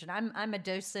age, and I'm a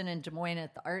docent in Des Moines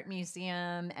at the Art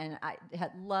Museum, and I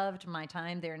had loved my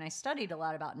time there, and I studied a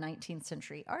lot about 19th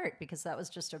century art because that was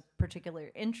just a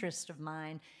particular interest of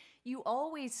mine. You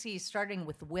always see, starting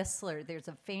with Whistler, there's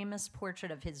a famous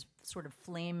portrait of his sort of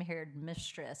flame-haired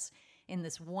mistress in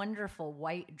this wonderful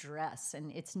white dress,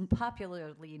 and it's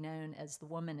popularly known as the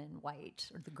woman in white,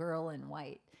 or the girl in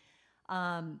white.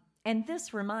 And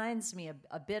this reminds me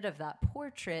a bit of that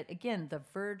portrait. Again, the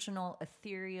virginal,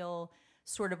 ethereal,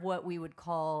 sort of what we would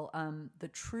call the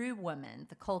true woman,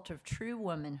 the cult of true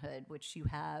womanhood, which you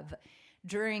have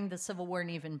during the Civil War and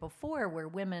even before, where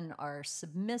women are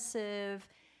submissive,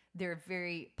 they're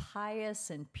very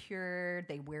pious and pure,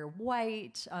 they wear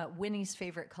white. Winnie's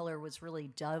favorite color was really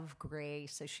dove gray,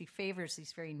 so she favors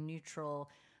these very neutral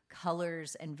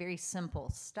colors and very simple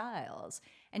styles.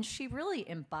 And she really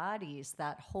embodies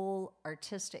that whole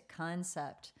artistic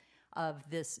concept of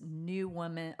this new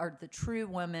woman, or the true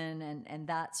woman, and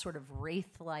that sort of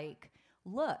wraith-like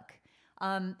look.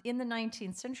 In the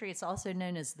 19th century, it's also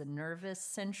known as the nervous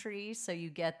century, so you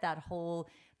get that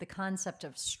the concept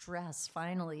of stress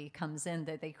finally comes in.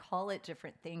 They call it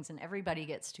different things, and everybody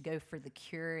gets to go for the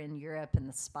cure in Europe and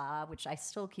the spa, which I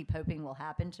still keep hoping will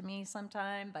happen to me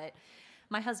sometime, but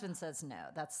my husband says, no,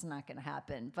 that's not going to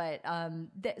happen. But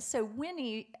so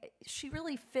Winnie, she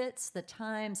really fits the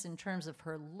times in terms of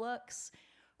her looks,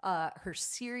 her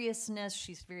seriousness.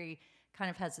 She's very kind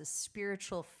of has a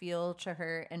spiritual feel to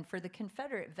her. And for the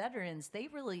Confederate veterans,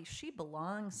 she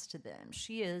belongs to them.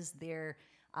 She is their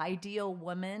ideal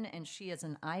woman, and she is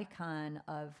an icon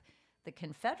of the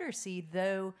Confederacy,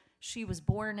 though She was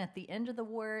born at the end of the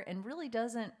war and really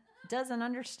doesn't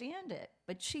understand it.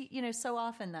 But she, so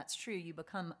often that's true. You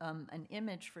become an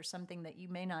image for something that you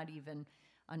may not even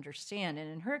understand.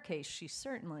 And in her case, she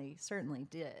certainly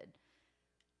did.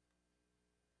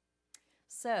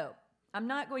 So I'm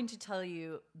not going to tell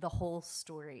you the whole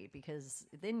story because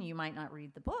then you might not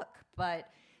read the book. But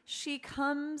she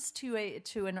comes to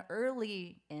an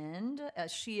early end.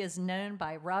 She is known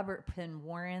by Robert Penn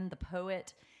Warren, the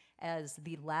poet, as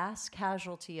the last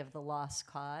casualty of the lost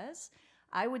cause.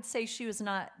 I would say she was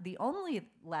not the only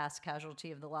last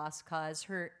casualty of the lost cause.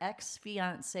 Her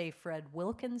ex-fiancé, Fred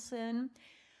Wilkinson,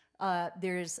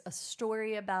 there's a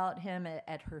story about him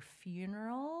at her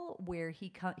funeral where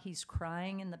he's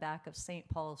crying in the back of St.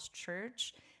 Paul's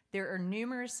Church. There are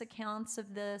numerous accounts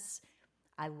of this.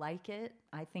 I like it.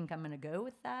 I think I'm going to go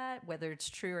with that. Whether it's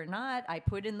true or not, I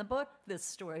put in the book this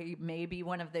story may be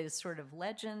one of those sort of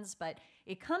legends, but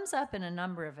it comes up in a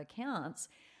number of accounts.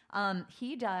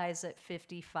 He dies at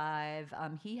 55.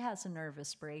 He has a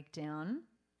nervous breakdown,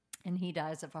 and he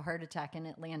dies of a heart attack in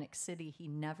Atlantic City. He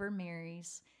never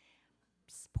marries.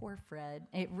 Poor Fred.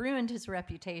 It ruined his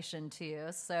reputation too.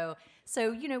 So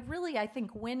really, I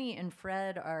think Winnie and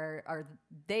Fred are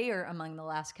among the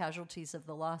last casualties of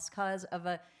the lost cause of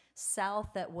a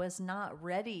South that was not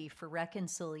ready for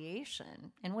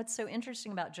reconciliation. And what's so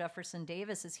interesting about Jefferson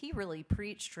Davis is he really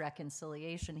preached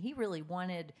reconciliation. He really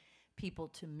wanted people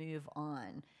to move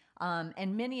on.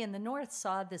 And many in the North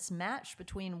saw this match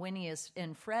between Winnie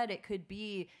and Fred. It could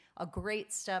be a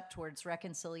great step towards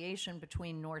reconciliation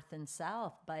between North and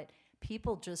South, but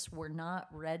people just were not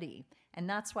ready. And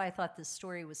that's why I thought this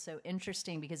story was so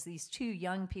interesting, because these two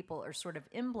young people are sort of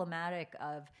emblematic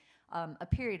of a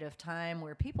period of time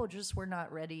where people just were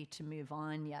not ready to move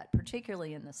on yet,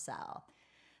 particularly in the South.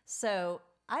 So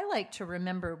I like to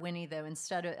remember Winnie, though,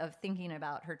 instead of thinking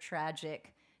about her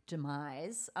tragic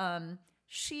demise.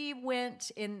 She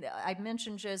I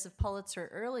mentioned Joseph Pulitzer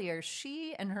earlier.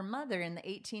 She and her mother in the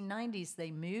 1890s,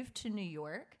 they moved to New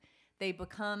York. They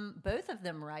become, both of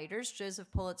them, writers.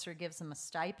 Joseph Pulitzer gives them a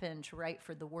stipend to write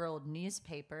for the World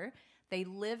newspaper. They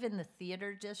live in the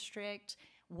theater district.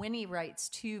 Winnie writes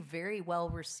 2 very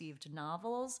well-received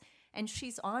novels, and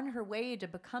she's on her way to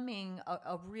becoming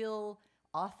a real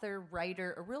author,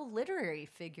 writer, a real literary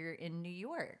figure in New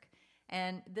York.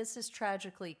 And this is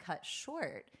tragically cut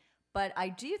short. But I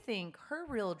do think her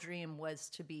real dream was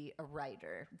to be a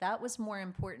writer. That was more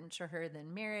important to her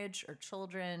than marriage or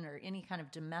children or any kind of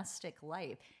domestic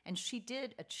life. And she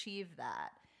did achieve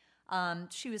that.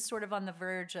 She was sort of on the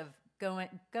verge of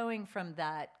going from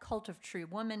that cult of true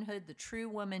womanhood, the true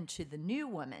woman, to the new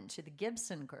woman, to the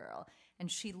Gibson girl. And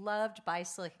she loved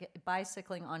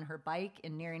bicycling on her bike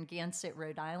in Narragansett,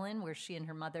 Rhode Island, where she and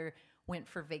her mother went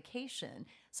for vacation.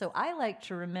 So I like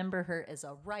to remember her as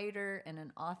a writer and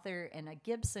an author and a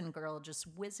Gibson girl just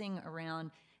whizzing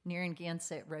around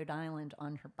Narragansett, Rhode Island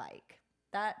on her bike.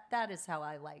 That is how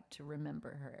I like to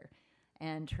remember her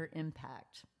and her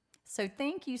impact. So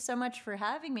thank you so much for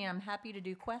having me. I'm happy to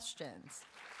do questions.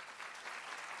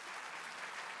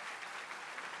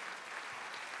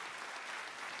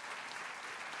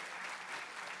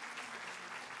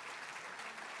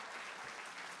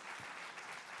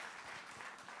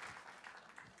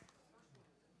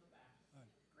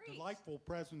 Delightful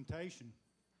presentation.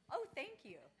 Oh, thank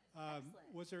you.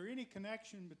 Was there any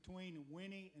connection between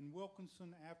Winnie and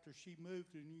Wilkinson after she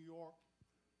moved to New York?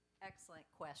 Excellent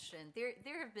question.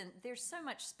 There's so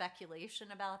much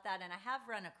speculation about that, and I have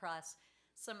run across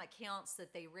some accounts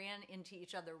that they ran into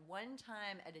each other one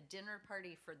time at a dinner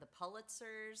party for the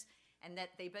Pulitzers, and that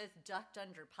they both ducked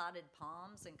under potted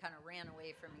palms and kind of ran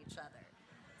away from each other.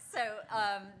 So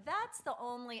that's the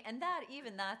only, and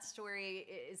that story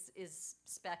is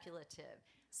speculative.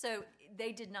 So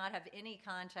they did not have any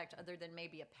contact other than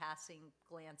maybe a passing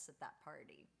glance at that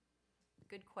party.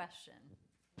 Good question.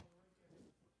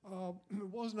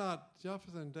 Was not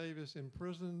Jefferson Davis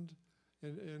imprisoned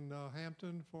in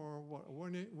Hampton for what,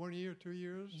 1 year, 2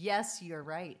 years? Yes, you're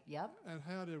right. Yep. And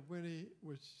how did Winnie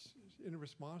was in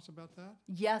response about that?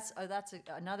 Yes. Oh, that's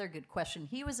another good question.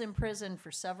 He was in prison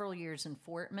for several years in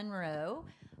Fort Monroe,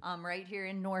 right here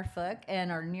in Norfolk,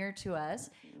 and are near to us.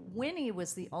 Winnie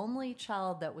was the only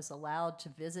child that was allowed to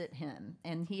visit him,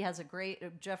 and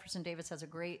Jefferson Davis has a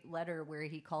great letter where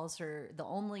he calls her the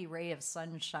only ray of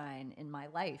sunshine in my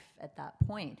life at that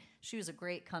point. She was a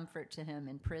great comfort to him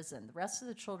in prison. The rest of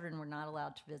the children were not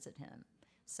allowed to visit him.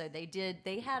 So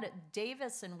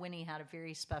Davis and Winnie had a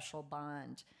very special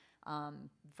bond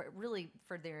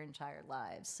for their entire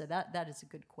lives. So that is a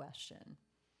good question.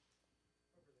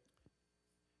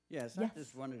 Yes, Yes. I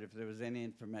just wondered if there was any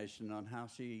information on how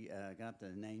she got the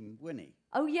name Winnie.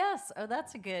 Oh, yes. Oh,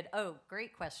 that's a good. Oh,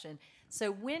 great question.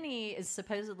 So, Winnie is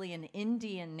supposedly an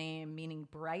Indian name meaning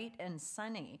bright and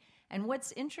sunny. And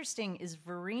what's interesting is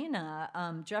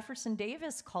Verena, Jefferson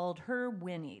Davis called her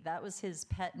Winnie. That was his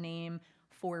pet name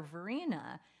for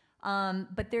Verena.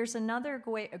 But there's another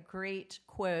a great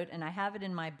quote, and I have it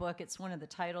in my book. It's one of the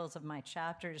titles of my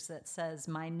chapters that says,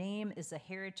 "My name is a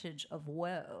heritage of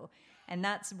woe." And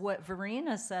that's what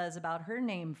Verena says about her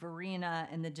name, Verena,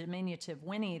 and the diminutive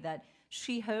Winnie, that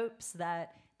she hopes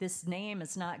that this name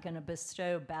is not going to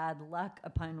bestow bad luck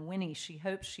upon Winnie. She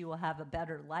hopes she will have a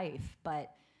better life.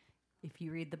 But if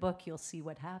you read the book, you'll see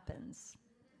what happens.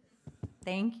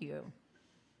 Thank you.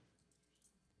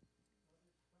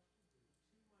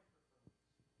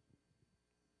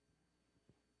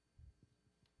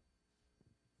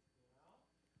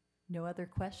 No other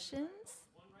questions?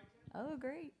 Oh,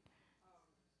 great.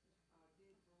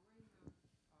 Did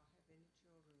Verena have any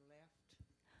children left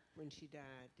when she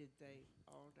died? Did they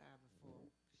all die before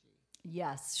she?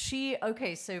 Yes,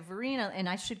 okay, so Verena, and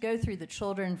I should go through the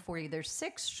children for you. There's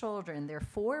 6 children. There are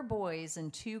 4 boys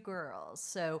and 2 girls.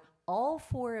 So all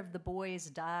 4 of the boys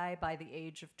die by the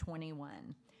age of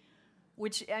 21.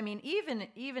 Which, I mean, even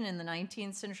in the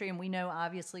 19th century, and we know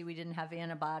obviously we didn't have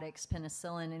antibiotics,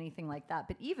 penicillin, anything like that,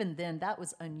 but even then that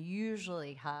was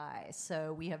unusually high.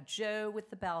 So we have Joe with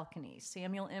the balcony.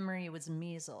 Samuel Emery was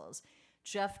measles.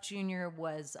 Jeff Jr.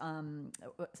 was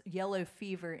yellow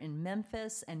fever in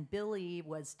Memphis, and Billy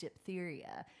was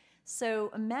diphtheria. So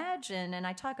imagine, and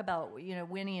I talk about,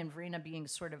 Winnie and Verena being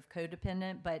sort of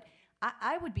codependent, but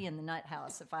I would be in the nut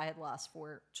house if I had lost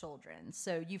 4 children.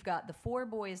 So you've got the 4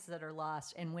 boys that are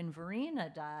lost, and when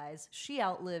Verena dies, she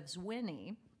outlives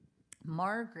Winnie.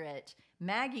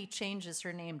 Maggie changes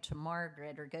her name to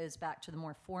Margaret, or goes back to the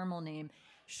more formal name.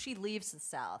 She leaves the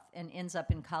South and ends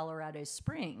up in Colorado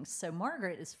Springs. So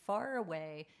Margaret is far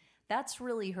away. That's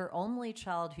really her only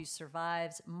child who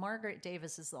survives. Margaret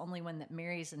Davis is the only one that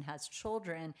marries and has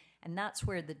children, and that's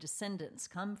where the descendants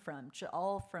come from,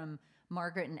 all from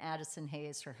Margaret and Addison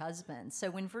Hayes, her husband. So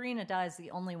when Verena dies,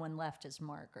 the only one left is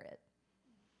Margaret.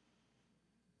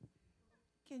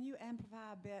 Can you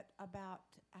amplify a bit about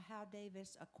how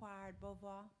Davis acquired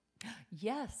Beauvoir?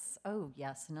 Yes. Oh,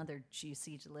 yes. Another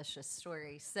juicy, delicious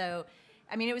story. So,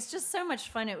 I mean, it was just so much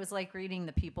fun. It was like reading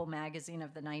the People magazine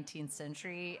of the 19th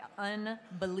century.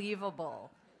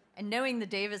 Unbelievable. And knowing the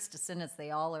Davis descendants,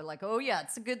 they all are like, oh, yeah,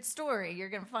 it's a good story. You're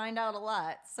going to find out a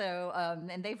lot. So,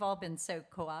 and they've all been so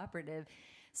cooperative.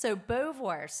 So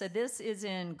Beauvoir, so this is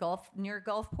near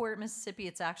Gulfport, Mississippi.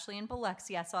 It's actually in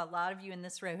Biloxi. I saw a lot of you in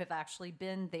this row have actually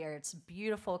been there. It's a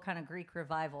beautiful kind of Greek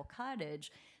revival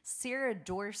cottage. Sarah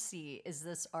Dorsey is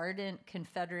this ardent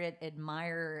Confederate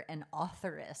admirer and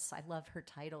authoress. I love her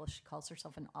title. She calls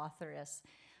herself an authoress.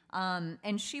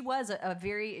 And she was a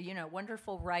very,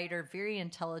 wonderful writer, very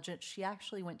intelligent. She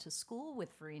actually went to school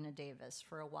with Verena Davis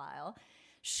for a while.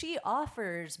 She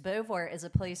offers Beauvoir as a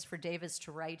place for Davis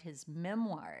to write his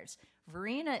memoirs.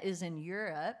 Verena is in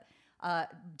Europe.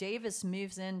 Davis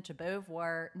moves into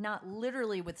Beauvoir, not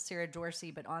literally with Sarah Dorsey,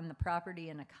 but on the property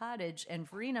in a cottage. And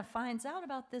Verena finds out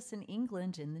about this in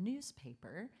England in the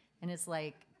newspaper and is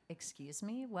like, excuse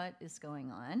me, what is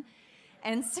going on?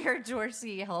 And Sarah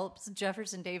Dorsey helps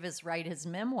Jefferson Davis write his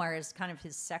memoir as kind of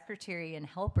his secretary and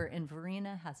helper, and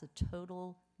Verena has a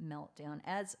total meltdown,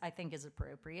 as I think is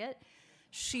appropriate.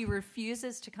 She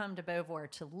refuses to come to Beauvoir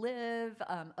to live.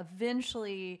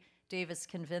 Eventually, Davis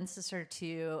convinces her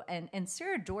to, and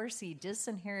Sarah Dorsey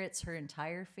disinherits her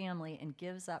entire family and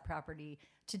gives that property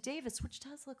to Davis, which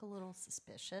does look a little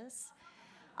suspicious.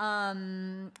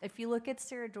 If you look at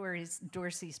Sarah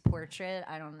Dorsey's portrait,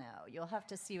 I don't know. You'll have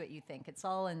to see what you think. It's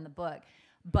all in the book.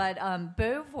 But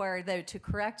Beauvoir, though, to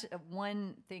correct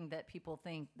one thing that people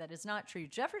think that is not true,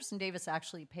 Jefferson Davis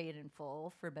actually paid in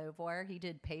full for Beauvoir. He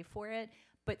did pay for it,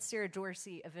 but Sarah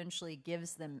Dorsey eventually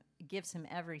gives him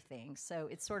everything. So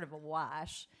it's sort of a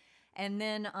wash. And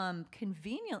then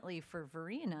conveniently for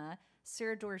Verena,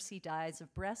 Sarah Dorsey dies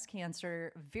of breast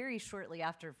cancer very shortly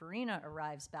after Verena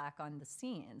arrives back on the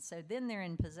scene. So then they're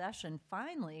in possession,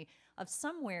 finally, of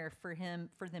somewhere for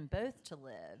them both to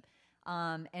live.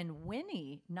 And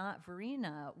Winnie, not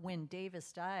Verena, when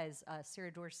Davis dies,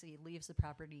 Sarah Dorsey leaves the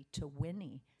property to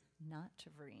Winnie, not to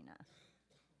Verena,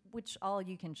 which all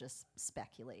you can just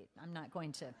speculate. I'm not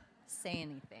going to say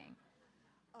anything,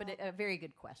 but a very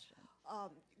good question.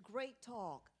 Great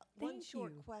talk. One Thank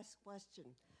short you. question.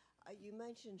 You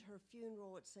mentioned her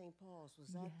funeral at St. Paul's. Was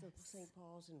that the St.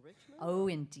 Paul's in Richmond? Oh,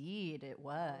 indeed, it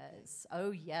was.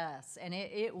 Oh, yes. And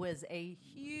it was a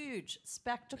huge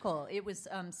spectacle. It was,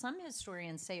 some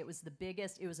historians say it was the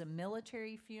biggest, it was a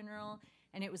military funeral,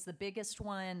 and it was the biggest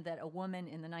one that a woman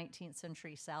in the 19th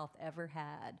century South ever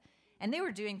had. And they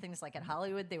were doing things like at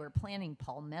Hollywood, they were planting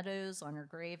palmettos on her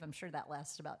grave. I'm sure that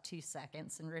lasted about 2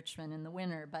 seconds in Richmond in the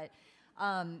winter, but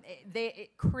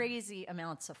crazy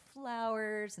amounts of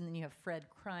flowers, and then you have Fred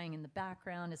crying in the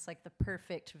background. It's like the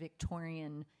perfect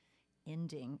Victorian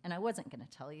ending. And I wasn't going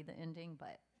to tell you the ending,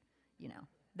 but, you know,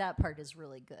 that part is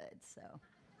really good, so.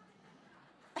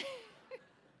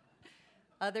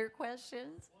 Other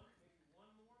questions?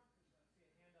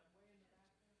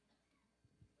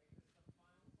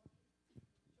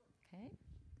 Okay.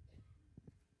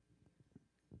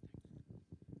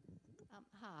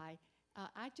 Hi.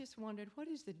 I just wondered, what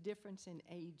is the difference in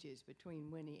ages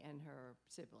between Winnie and her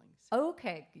siblings?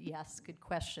 Okay, yes, good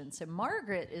question. So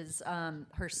Margaret is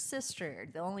her sister,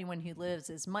 the only one who lives,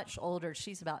 is much older.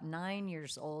 She's about 9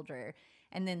 years older.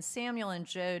 And then Samuel and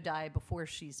Joe die before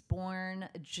she's born.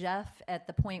 Jeff, at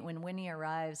the point when Winnie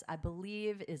arrives, I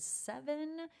believe is 7.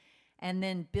 And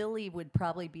then Billy would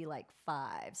probably be like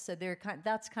 5. So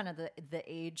that's kind of the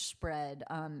age spread.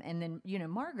 And then, you know,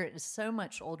 Margaret is so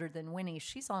much older than Winnie.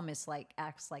 She's almost like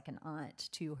acts like an aunt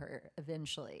to her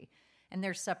eventually. And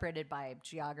they're separated by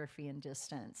geography and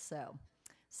distance.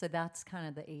 So that's kind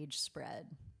of the age spread.